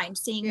her mind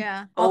seeing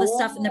all the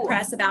stuff in the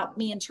press about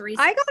me and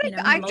Teresa.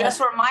 I just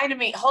reminded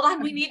me, hold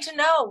on. We need to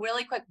know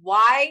really quick.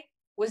 Why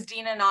was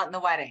Dina not in the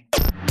wedding?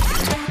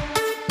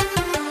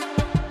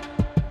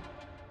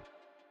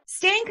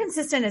 Staying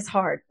consistent is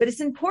hard, but it's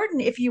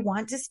important if you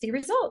want to see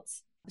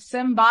results.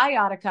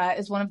 Symbiotica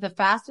is one of the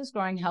fastest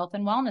growing health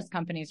and wellness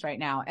companies right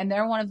now, and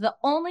they're one of the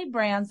only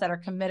brands that are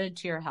committed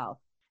to your health.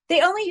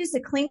 They only use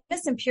the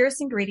cleanest and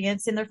purest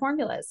ingredients in their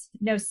formulas.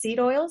 No seed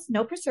oils,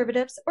 no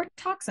preservatives or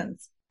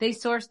toxins. They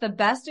source the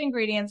best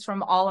ingredients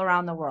from all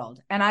around the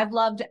world, and I've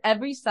loved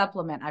every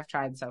supplement I've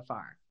tried so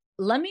far.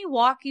 Let me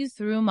walk you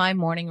through my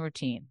morning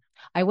routine.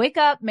 I wake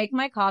up, make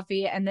my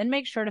coffee, and then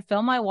make sure to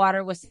fill my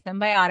water with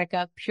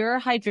Symbiotica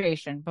Pure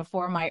Hydration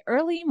before my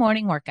early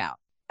morning workout.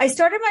 I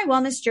started my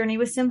wellness journey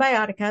with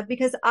Symbiotica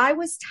because I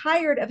was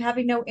tired of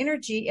having no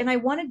energy and I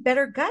wanted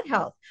better gut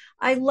health.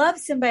 I love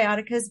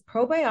Symbiotica's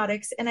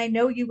probiotics and I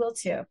know you will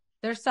too.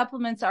 Their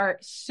supplements are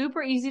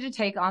super easy to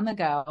take on the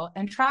go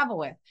and travel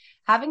with.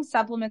 Having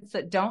supplements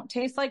that don't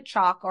taste like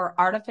chalk or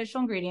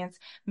artificial ingredients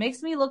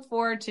makes me look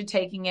forward to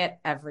taking it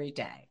every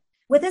day.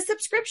 With a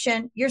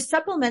subscription, your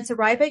supplements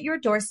arrive at your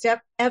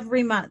doorstep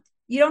every month.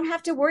 You don't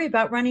have to worry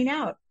about running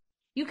out.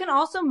 You can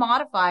also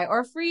modify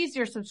or freeze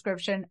your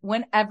subscription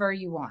whenever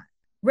you want.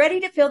 Ready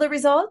to feel the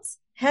results?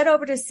 Head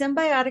over to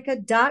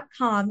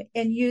Symbiotica.com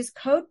and use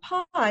code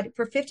POD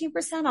for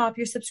 15% off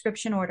your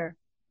subscription order.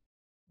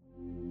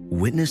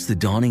 Witness the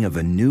dawning of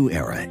a new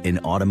era in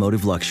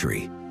automotive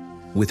luxury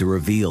with a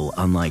reveal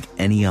unlike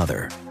any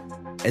other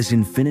as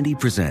Infiniti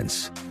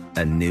presents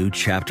a new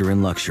chapter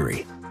in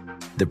luxury,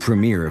 the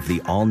premiere of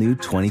the all-new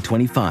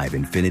 2025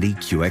 Infiniti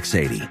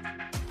QX80.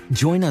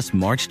 Join us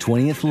March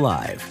 20th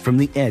live from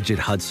the Edge at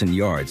Hudson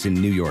Yards in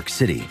New York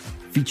City,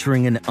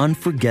 featuring an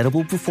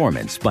unforgettable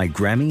performance by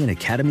Grammy and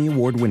Academy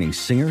Award-winning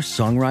singer,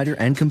 songwriter,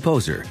 and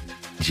composer,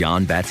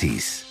 Jon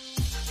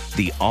Batiste.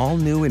 The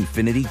all-new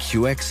Infiniti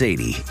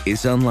QX80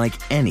 is unlike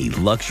any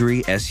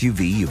luxury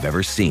SUV you've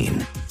ever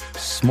seen.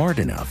 Smart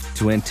enough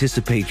to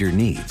anticipate your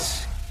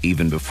needs,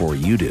 even before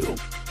you do.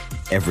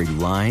 Every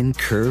line,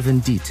 curve,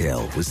 and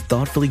detail was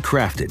thoughtfully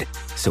crafted,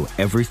 so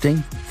everything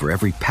for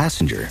every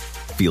passenger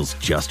feels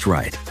just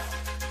right.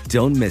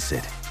 Don't miss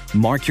it.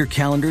 Mark your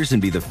calendars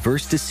and be the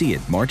first to see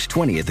it March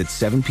 20th at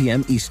 7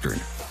 p.m. Eastern,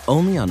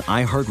 only on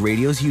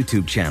iHeartRadio's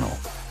YouTube channel.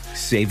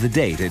 Save the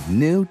date at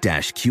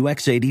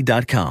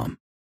new-QX80.com.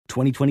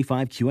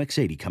 2025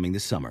 QX80 coming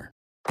this summer.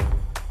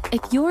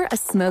 If you're a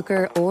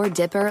smoker or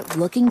dipper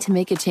looking to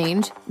make a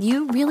change,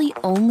 you really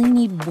only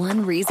need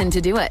one reason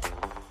to do it.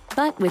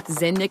 But with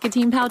Zyn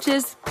nicotine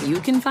pouches, you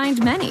can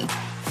find many.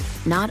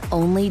 Not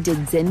only did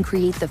Zyn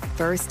create the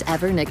first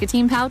ever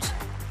nicotine pouch,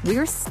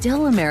 we're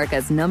still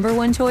America's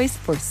 #1 choice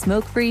for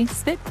smoke-free,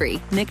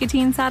 spit-free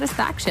nicotine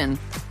satisfaction.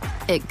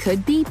 It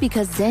could be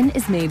because Zyn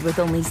is made with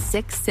only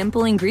 6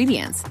 simple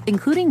ingredients,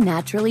 including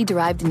naturally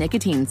derived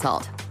nicotine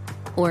salt.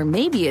 Or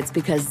maybe it's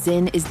because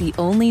Zyn is the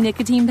only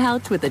nicotine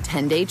pouch with a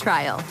 10-day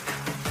trial.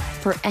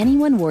 For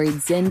anyone worried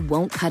Zyn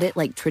won't cut it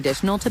like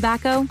traditional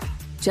tobacco,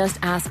 just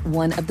ask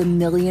one of the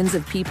millions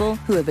of people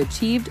who have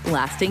achieved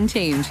lasting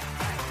change.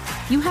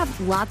 You have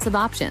lots of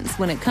options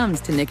when it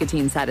comes to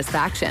nicotine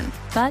satisfaction,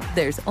 but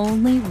there's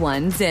only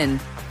one Zyn.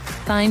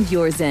 Find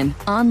your Zyn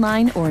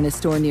online or in a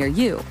store near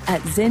you at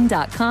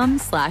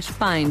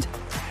zyn.com/find.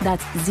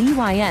 That's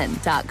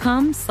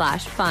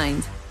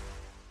ZYN.com/find.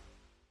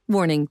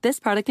 Warning, this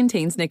product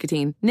contains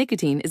nicotine.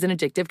 Nicotine is an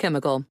addictive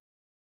chemical.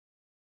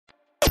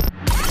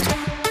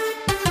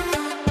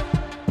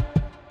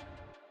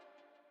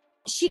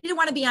 she didn't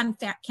want to be on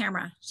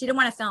camera. She didn't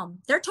want to film.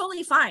 They're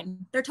totally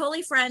fine. They're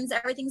totally friends.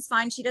 Everything's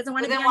fine. She doesn't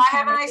want to be on camera.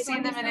 Then why haven't I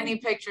seen them in any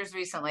pictures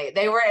recently?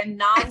 They were in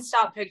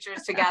nonstop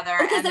pictures together.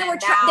 Because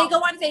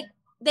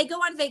they go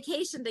on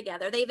vacation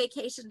together. They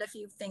vacationed a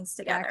few things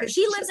together. Yeah,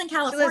 she lives in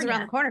California. She lives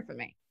around the corner from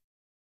me.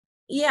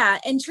 Yeah.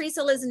 And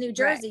Teresa lives in New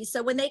Jersey. Right.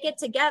 So when they get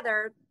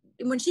together,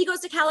 when she goes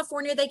to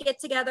California, they get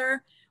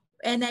together.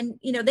 And then,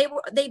 you know,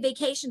 they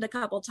vacationed a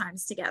couple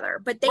times together,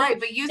 but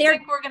but you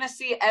think we're going to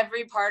see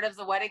every part of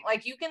the wedding?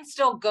 Like, you can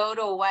still go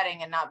to a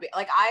wedding and not be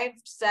like, I've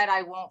said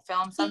I won't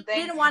film something.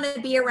 She didn't want to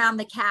be around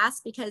the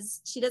cast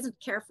because she doesn't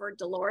care for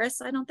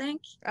Dolores, I don't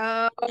think.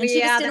 Oh, and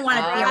she just didn't want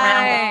to be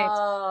around.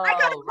 I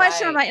got a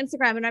question on my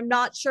Instagram and I'm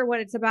not sure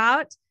what it's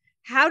about.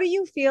 How do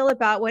you feel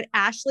about what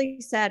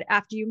Ashley said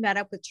after you met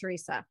up with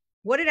Teresa?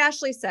 What did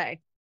Ashley say?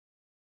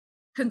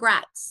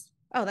 Congrats.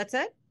 Oh, that's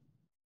it?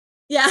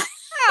 Yeah.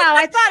 Oh,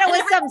 I thought it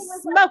was some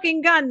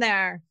smoking gun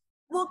there.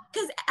 Well,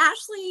 because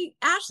Ashley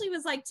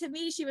was like, to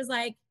me, she was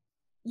like,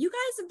 you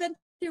guys have been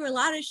through a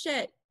lot of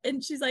shit.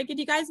 And she's like, and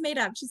you guys made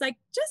up. She's like,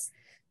 just,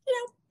 you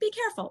know, be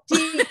careful.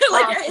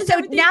 So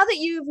now that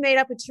you've made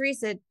up with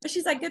Teresa,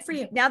 she's like, good for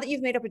you. Now that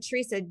you've made up with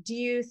Teresa, do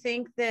you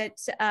think that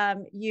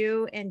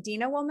you and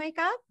Dina will make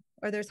up,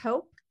 or there's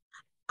hope?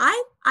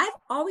 I've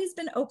always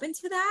been open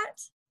to that.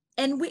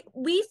 And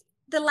we've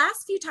the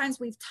last few times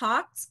we've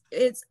talked,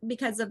 it's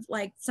because of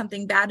like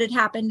something bad had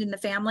happened in the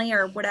family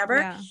or whatever.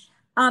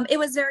 Yeah. It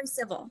was very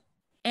civil.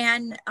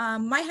 And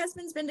my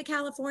husband's been to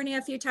California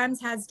a few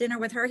times, has dinner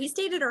with her. He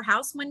stayed at her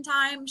house one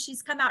time.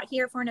 She's come out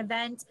here for an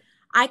event.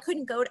 I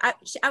couldn't go.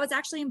 I was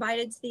actually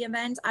invited to the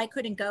event. I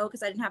couldn't go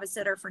because I didn't have a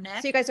sitter for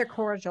Nick. So you guys are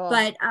cordial.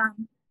 But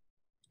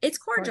it's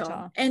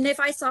cordial. And if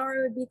I saw her,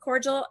 it would be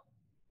cordial.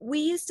 We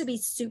used to be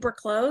super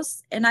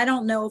close. And I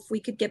don't know if we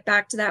could get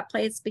back to that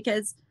place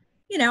because,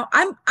 you know,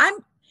 I'm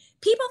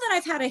people that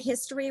I've had a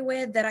history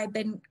with, that I've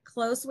been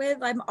close with,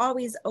 I'm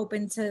always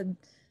open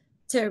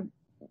to,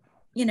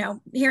 you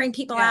know, hearing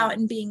people out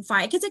and being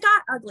fine. Cause it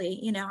got ugly,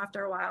 you know,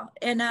 after a while.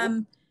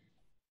 And,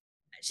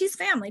 she's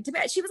family to me.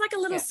 She was like a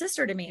little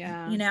sister to me,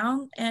 you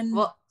know? And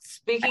well,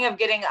 speaking of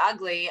getting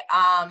ugly,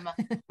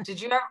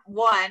 did you ever,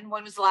 when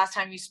was the last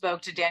time you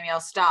spoke to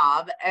Danielle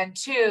Staub? And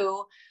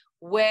two,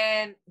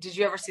 when did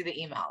you ever see the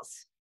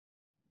emails?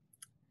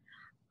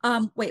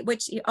 Wait,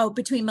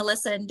 between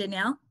Melissa and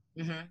Danielle?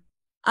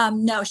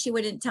 Mm-hmm. No, she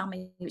wouldn't tell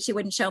me. She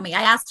wouldn't show me.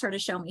 I asked her to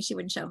show me. She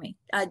wouldn't show me.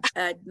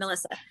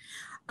 Melissa.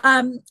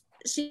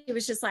 She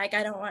was just like,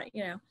 I don't want,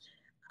 you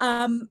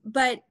know.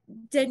 But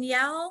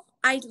Danielle,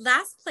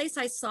 last place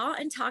I saw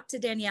and talked to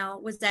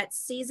Danielle was that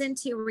season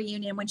 2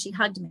 reunion when she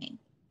hugged me.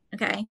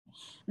 Okay.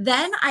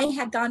 Then I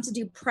had gone to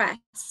do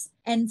press,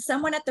 and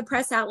someone at the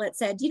press outlet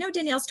said, you know,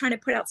 Danielle's trying to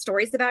put out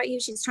stories about you.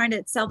 She's trying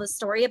to sell the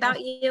story about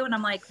you. And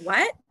I'm like,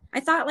 what? I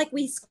thought like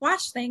we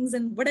squashed things,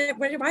 and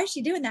why is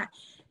she doing that?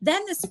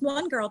 Then this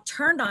one girl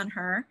turned on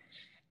her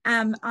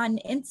on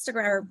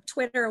Instagram or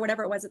Twitter or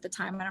whatever it was at the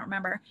time, I don't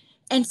remember,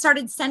 and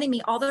started sending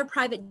me all their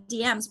private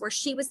DMs where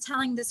she was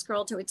telling this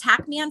girl to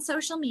attack me on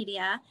social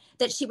media,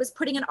 that she was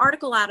putting an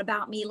article out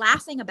about me,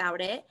 laughing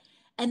about it.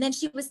 And then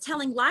she was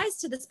telling lies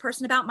to this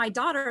person about my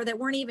daughter that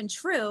weren't even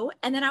true.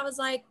 And then I was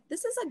like,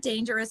 this is a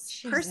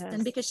dangerous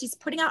person, because she's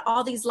putting out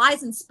all these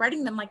lies and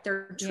spreading them like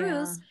they're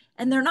truths,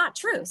 and they're not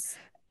truths.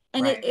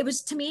 And it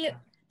was, to me,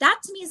 that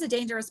to me is a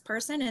dangerous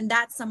person. And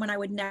that's someone I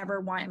would never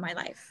want in my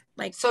life.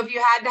 Like, so if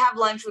you had to have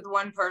lunch with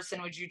one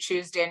person, would you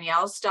choose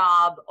Danielle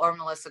Staub or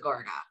Melissa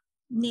Gorga?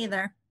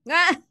 Neither. No,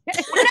 this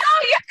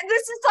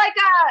is like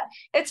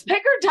it's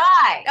pick or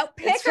die. Oh,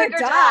 pick or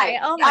die.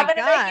 Oh my God. I'm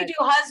gonna make you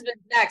do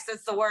husbands next.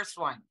 That's the worst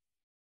one.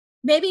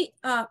 Maybe,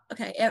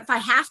 okay, if I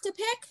have to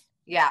pick,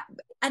 yeah,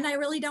 and I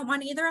really don't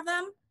want either of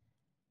them,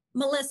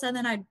 Melissa,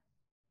 then I'd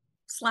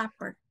slap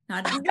her.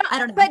 I don't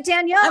know. But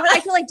Danielle,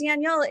 I feel like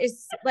Danielle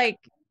is like,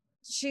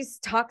 she's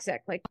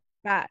toxic like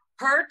that.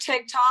 Her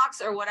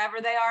TikToks or whatever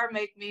they are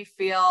make me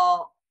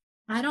feel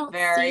I don't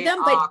very see them,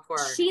 awkward.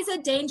 But she's a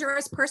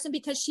dangerous person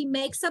because she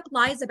makes up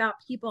lies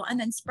about people and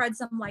then spreads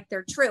them like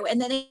they're true.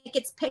 And then it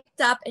gets picked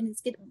up and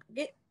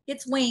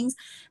gets wings,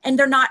 and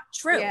they're not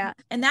true. Yeah.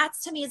 And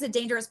that's, to me, is a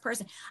dangerous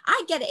person.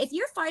 I get it. If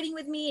you're fighting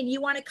with me and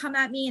you want to come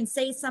at me and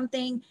say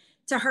something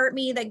to hurt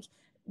me, like,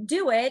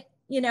 do it.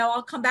 You know,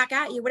 I'll come back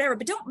at you, whatever.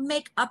 But don't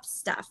make up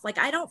stuff. Like,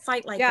 I don't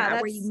fight like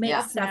that, where you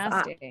make stuff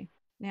up.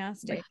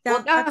 Nasty.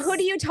 Well, who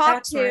do you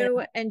talk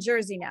to in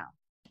Jersey now?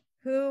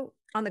 Who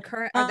on the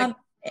current?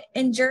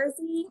 In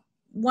Jersey,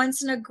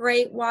 once in a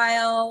great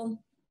while,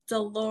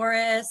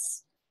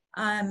 Dolores,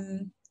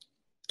 Kathy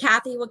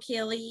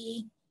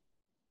Wakili,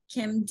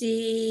 Kim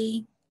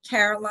D,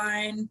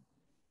 Caroline.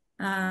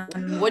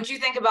 What'd you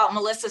think about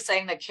Melissa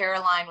saying that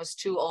Caroline was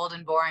too old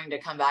and boring to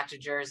come back to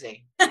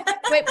Jersey?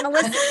 Wait,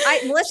 Melissa said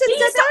that?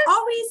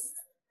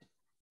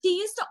 She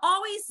used to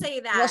always say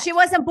that. Well, she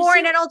wasn't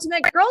boring at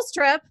Ultimate Girls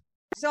Trip.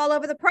 It's all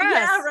over the press.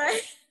 Yeah,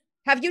 right.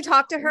 Have you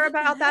talked to her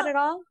about that at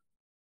all?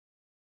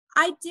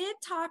 I did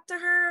talk to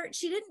her.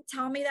 She didn't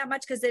tell me that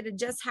much because it had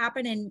just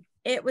happened, and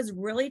it was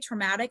really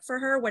traumatic for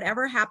her.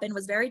 Whatever happened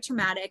was very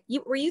traumatic.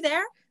 Were you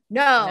there?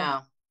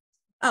 No.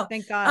 Oh,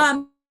 thank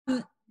God.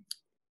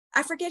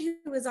 I forget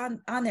who was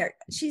on there.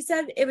 She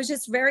said it was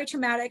just very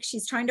traumatic.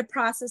 She's trying to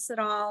process it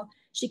all.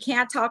 She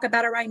can't talk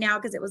about it right now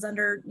because it was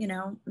under,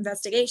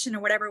 investigation or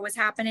whatever was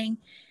happening.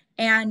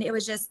 And it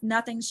was just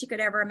nothing she could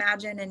ever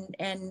imagine.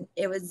 And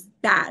it was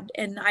bad.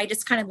 And I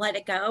just kind of let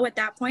it go at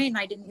that point. And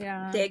I didn't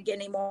dig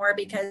anymore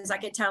because I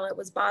could tell it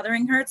was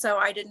bothering her. So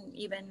I didn't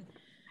even.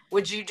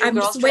 Would you do I'm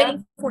girls just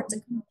waiting for it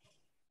to.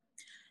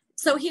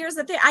 So here's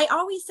the thing. I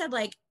always said,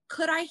 like,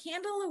 could I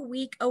handle a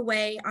week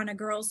away on a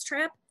girls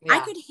trip? Yeah. I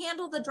could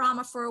handle the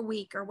drama for a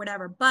week or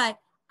whatever, but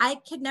I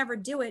could never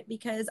do it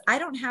because I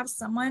don't have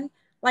someone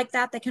like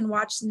that can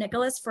watch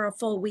Nicholas for a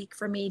full week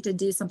for me to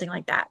do something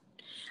like that.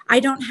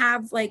 I don't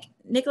have, like,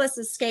 Nicholas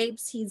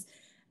escapes. He's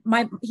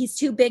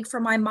too big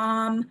for my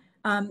mom.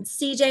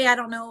 CJ, I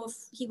don't know if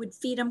he would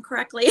feed him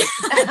correctly.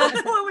 I don't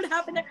know what would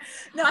happen there.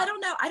 No, I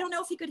don't know. I don't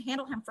know if he could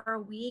handle him for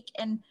a week.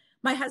 And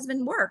my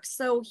husband works.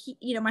 So he,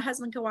 my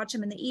husband could watch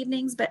him in the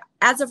evenings, but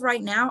as of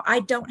right now, I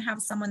don't have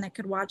someone that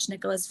could watch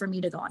Nicholas for me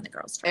to go on the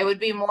girls trip. It would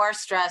be more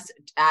stress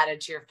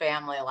added to your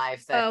family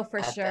life.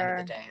 For sure.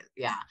 End of the day.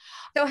 Yeah.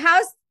 So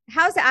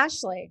how's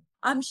Ashley?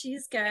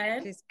 She's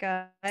good. She's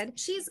good.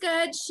 She's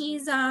good.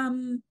 She's,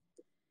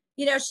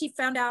 she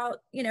found out,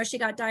 she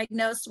got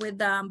diagnosed with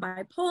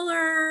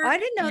bipolar. Oh, I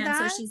didn't know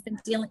that. So she's been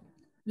dealing.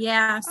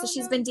 Yeah. So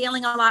she's been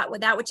dealing a lot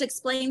with that, which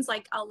explains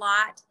like a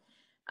lot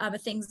of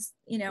things,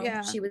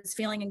 she was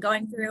feeling and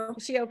going through.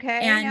 Is she okay?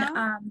 And,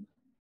 now?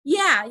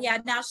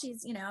 Now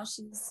she's,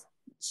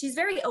 she's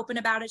very open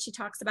about it. She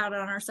talks about it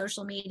on her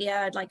social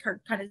media, like her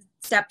kind of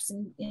steps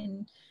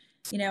in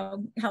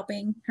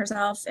helping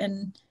herself,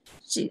 and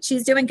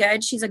she's doing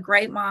good. She's a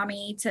great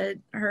mommy to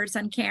her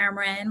son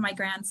Cameron, my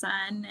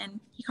grandson, and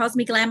he calls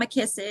me Glamma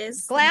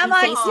Kisses.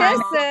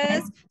 Glamma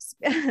Kisses.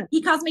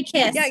 He calls me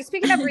Kiss. Yeah.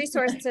 Speaking of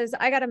resources,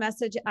 I got a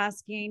message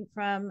asking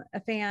from a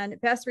fan,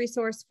 best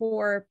resource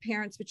for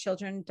parents with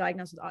children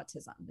diagnosed with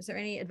autism. Is there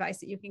any advice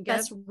that you can give?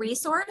 Best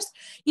resource?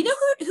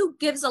 Who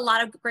gives a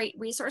lot of great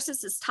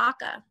resources is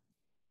TACA.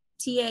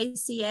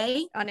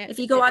 TACA. If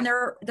you go on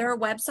their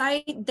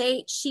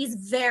website, she's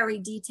very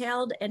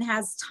detailed and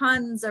has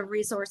tons of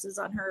resources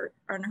on her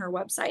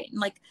website, and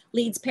like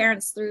leads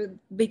parents through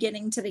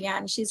beginning to the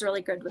end. She's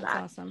really good with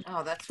that. Awesome.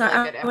 Oh, that's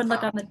really good. I would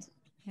look on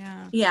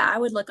I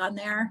would look on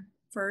there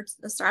for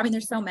the start. I mean,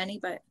 there's so many,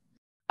 but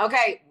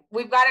okay,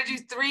 we've got to do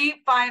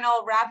 3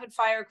 final rapid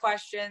fire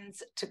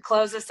questions to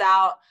close us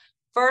out.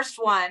 First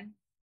one,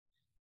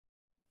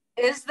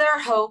 is there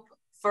hope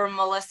for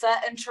Melissa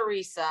and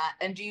Teresa,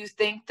 and do you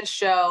think the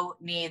show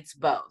needs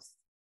both?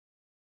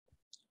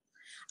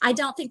 I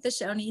don't think the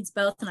show needs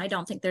both, and I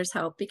don't think there's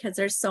hope because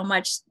there's so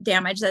much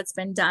damage that's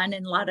been done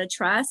and a lot of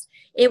trust.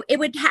 It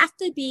would have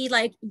to be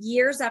like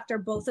years after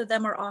both of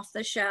them are off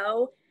the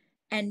show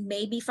and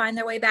maybe find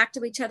their way back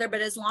to each other.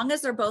 But as long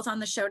as they're both on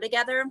the show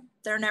together,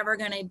 they're never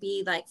going to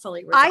be like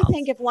fully resolved. I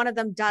think if one of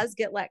them does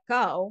get let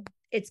go,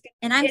 it's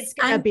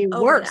going to be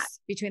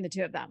worse between the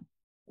two of them.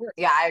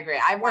 Yeah, I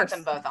agree. I want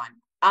them both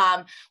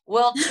on.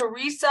 Will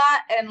Teresa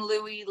and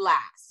Louis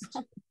last?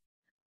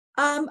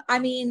 I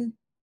mean,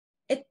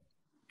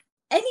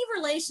 any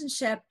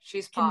relationship.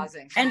 She's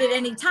pausing. End at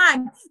any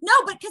time. No,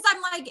 but because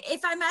I'm like,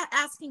 if I'm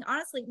asking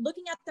honestly,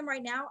 looking at them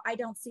right now, I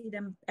don't see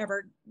them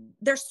ever.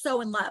 They're so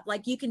in love.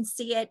 Like you can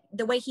see it.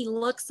 The way he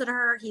looks at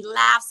her, he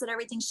laughs at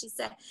everything she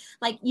said.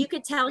 Like you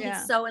could tell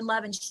he's so in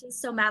love and she's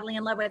so madly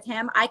in love with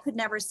him. I could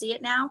never see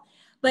it now.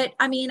 But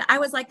I mean, I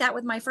was like that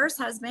with my first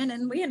husband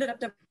and we ended up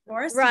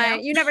divorced.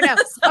 Right. You never know.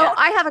 So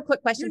I have a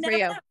quick question for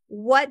you. Know.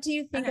 What do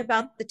you think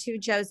about the two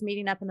Joes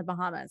meeting up in the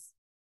Bahamas?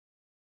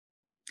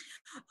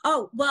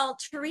 Oh, well,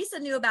 Teresa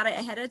knew about it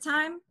ahead of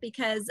time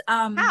because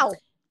how?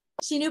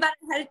 She knew about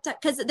it ahead of time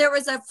because there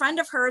was a friend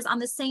of hers on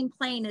the same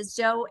plane as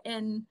Joe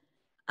and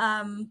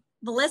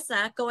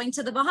Melissa going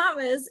to the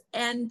Bahamas.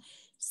 And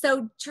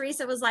so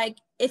Teresa was like,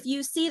 if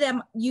you see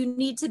them, you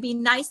need to be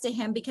nice to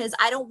him because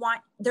I don't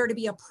want there to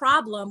be a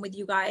problem with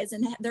you guys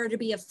and there to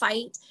be a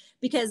fight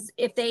because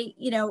if they,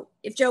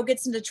 if Joe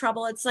gets into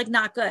trouble, it's like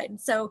not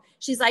good. So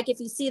she's like, if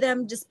you see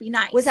them, just be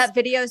nice. Was that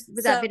video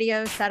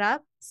set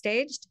up,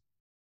 staged?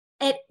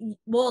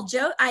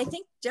 Joe, I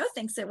think Joe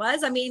thinks it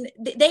was. I mean,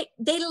 they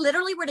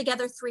literally were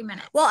together 3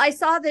 minutes. Well, I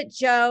saw that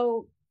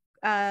Joe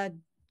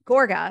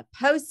Gorga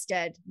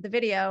posted the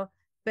video,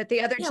 but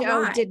the other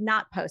Joe did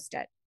not post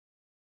it.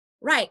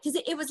 Right,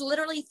 because it was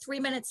literally 3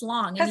 minutes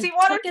long. Because he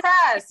wanted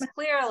press,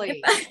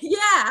 clearly. Yeah,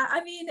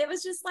 I mean, it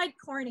was just like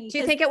corny. Do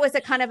you think it was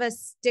a kind of a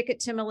stick it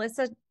to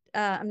Melissa?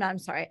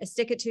 A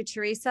stick it to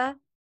Teresa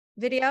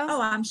video?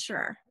 Oh, I'm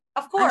sure.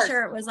 Of course. I'm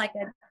sure it was like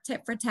a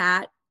tit for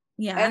tat.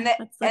 Yeah. And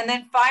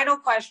then final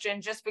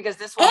question, just because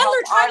this will help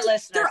our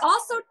listeners.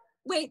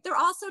 They're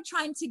also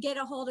trying to get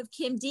a hold of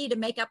Kim D to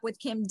make up with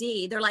Kim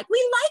D. They're like,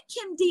 we like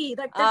Kim D.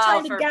 Like they're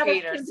trying to gather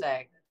Peter's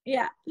sake.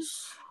 Yeah.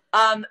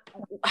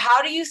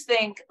 How do you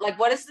think,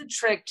 what is the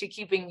trick to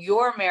keeping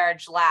your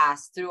marriage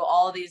last through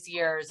all these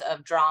years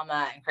of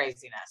drama and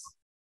craziness?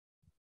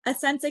 A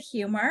sense of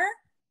humor.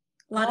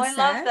 I love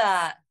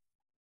that.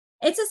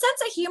 It's a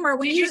sense of humor.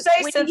 Did you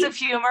say sense of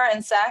humor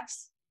and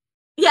sex?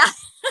 Yeah.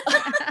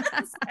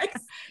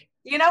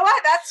 You know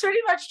what? That's pretty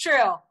much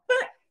true.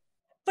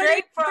 But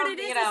it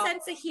is a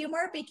sense of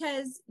humor,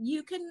 because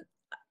you can,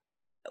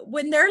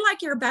 when they're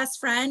like your best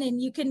friend,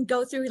 and you can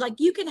go through, like,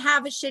 you can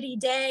have a shitty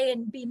day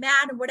and be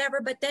mad and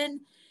whatever, but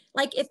then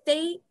like if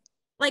they,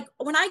 like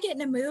when I get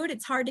in a mood,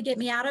 it's hard to get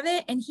me out of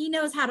it. And he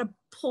knows how to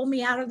pull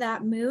me out of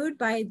that mood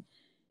by,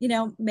 you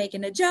know,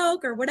 making a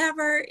joke or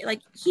whatever.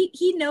 Like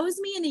he knows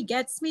me and he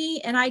gets me,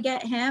 and I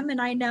get him.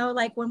 And I know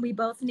like when we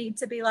both need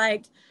to be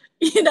like,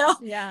 you know,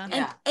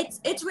 and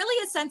it's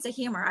really a sense of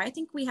humor. I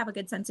think we have a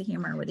good sense of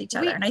humor with each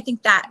other. And I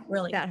think that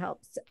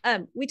helps.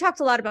 We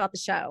talked a lot about the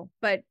show,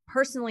 but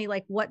personally,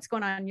 like what's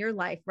going on in your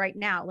life right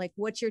now? Like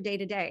what's your day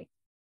to day?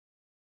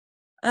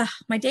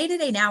 My day to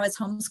day now is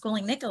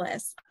homeschooling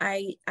Nicholas.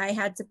 I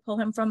had to pull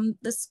him from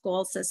the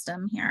school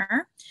system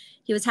here.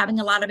 He was having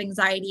a lot of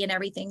anxiety and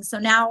everything. So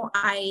now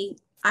I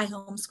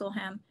homeschool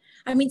him.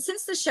 I mean,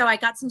 since the show, I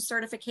got some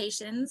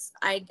certifications.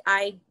 I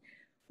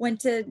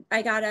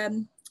got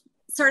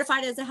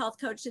certified as a health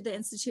coach to the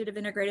Institute of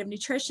Integrative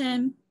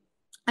Nutrition.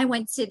 I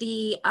went to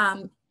the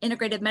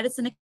Integrative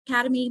Medicine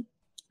Academy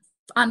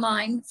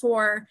online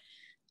for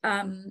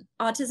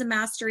autism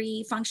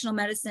mastery, functional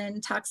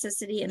medicine,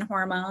 toxicity, and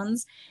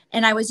hormones.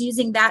 And I was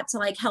using that to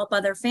like help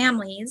other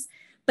families.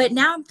 But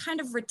now I'm kind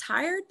of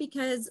retired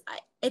because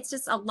it's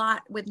just a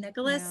lot with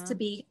Nicholas to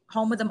be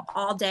home with him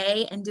all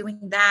day and doing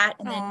that.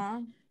 And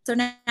then so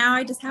now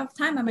I just have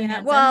time on my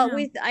hands. Well,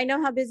 I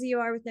know how busy you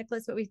are with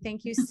Nicholas, but we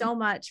thank you so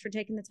much for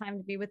taking the time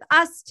to be with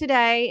us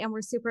today. And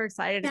we're super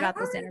excited about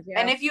this interview.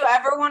 And if you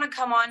ever want to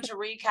come on to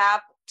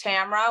recap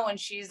Tamra when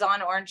she's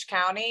on Orange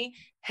County,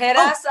 hit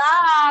us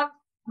up.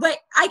 But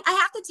I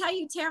have to tell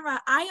you, Tamra,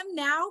 I am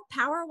now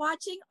power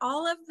watching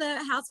all of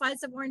the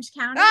Housewives of Orange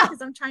County because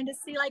I'm trying to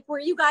see like where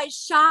you guys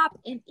shop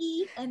and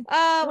eat and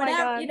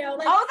whatever, you know.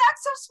 Like,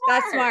 that's so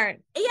smart. That's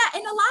smart. Yeah,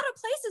 and a lot of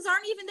places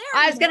aren't even there.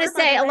 I was going to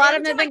say a lot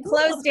of them have been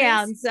closed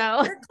down,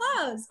 so they're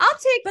closed. I'll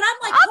take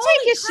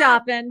you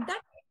shopping.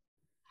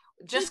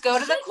 Just go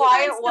to the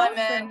Quiet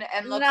Woman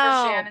and look for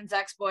Shannon's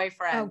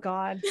ex-boyfriend. Oh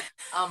God.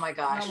 Oh my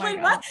gosh. Wait,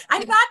 what?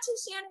 I'm not to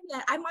Shannon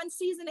yet. I'm on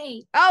season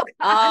 8.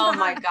 Oh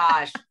my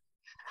gosh.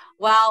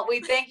 Well, we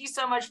thank you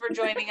so much for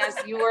joining us.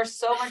 You were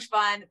so much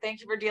fun.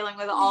 Thank you for dealing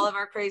with all of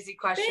our crazy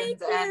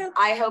questions. And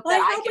I hope that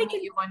I can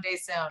meet you one day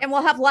soon. And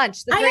we'll have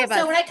lunch. The three of us.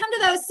 So when I come to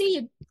the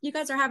OC, you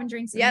guys are having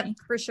drinks with me.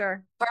 For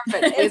sure.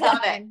 Perfect. We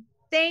love it.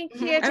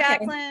 Thank you,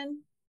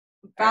 Jacqueline.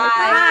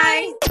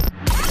 Bye.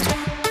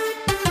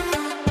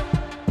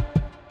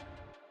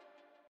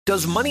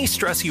 Does money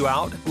stress you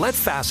out? Let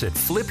Facet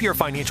flip your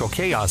financial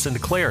chaos into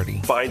clarity.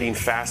 Finding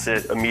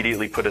Facet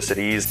immediately put us at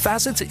ease.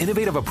 Facet's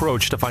innovative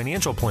approach to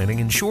financial planning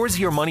ensures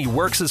your money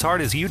works as hard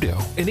as you do,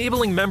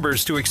 enabling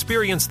members to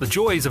experience the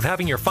joys of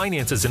having your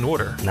finances in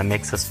order. And that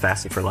makes us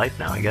Facet for life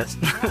now, I guess.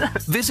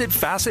 Visit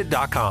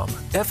Facet.com,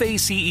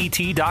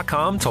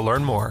 FACET.com to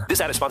learn more.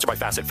 This ad is sponsored by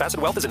Facet. Facet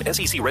Wealth is an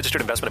SEC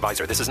registered investment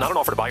advisor. This is not an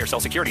offer to buy or sell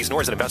securities,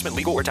 nor is it investment,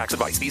 legal, or tax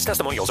advice. These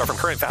testimonials are from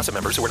current Facet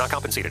members who are not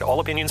compensated. All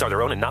opinions are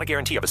their own and not a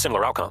guarantee of a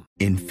similar outcome.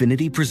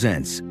 Infiniti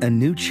presents a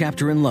new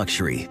chapter in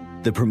luxury,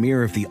 the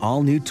premiere of the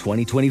all-new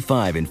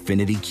 2025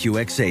 Infiniti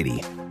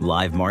QX80,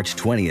 live March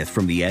 20th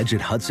from the Edge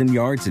at Hudson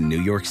Yards in New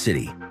York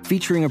City,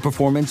 featuring a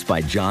performance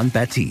by John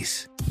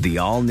Batiste. The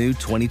all-new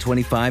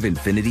 2025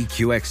 Infiniti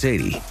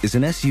QX80 is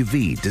an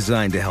SUV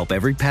designed to help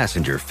every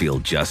passenger feel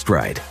just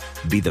right.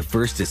 Be the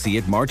first to see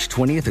it March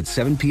 20th at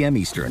 7 p.m.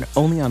 Eastern,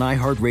 only on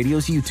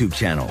iHeartRadio's YouTube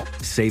channel.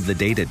 Save the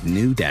date at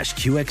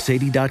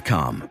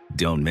new-QX80.com.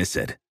 Don't miss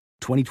it.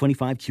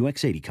 2025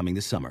 QX80 coming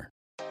this summer.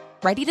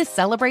 Ready to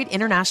celebrate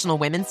International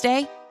Women's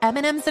Day?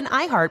 M&M's and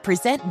iHeart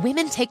present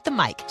Women Take the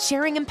Mic,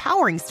 sharing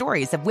empowering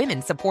stories of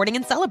women supporting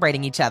and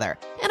celebrating each other.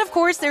 And of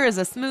course, there is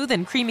a smooth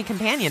and creamy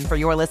companion for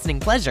your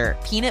listening pleasure,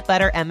 peanut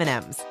butter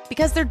M&M's.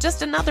 Because they're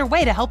just another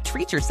way to help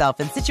treat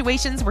yourself in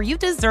situations where you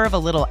deserve a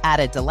little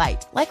added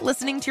delight, like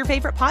listening to your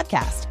favorite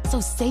podcast.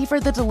 So savor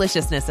the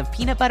deliciousness of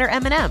peanut butter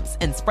M&M's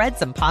and spread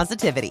some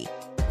positivity.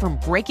 From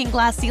breaking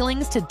glass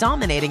ceilings to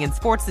dominating in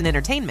sports and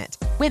entertainment,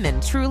 women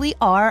truly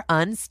are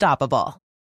unstoppable.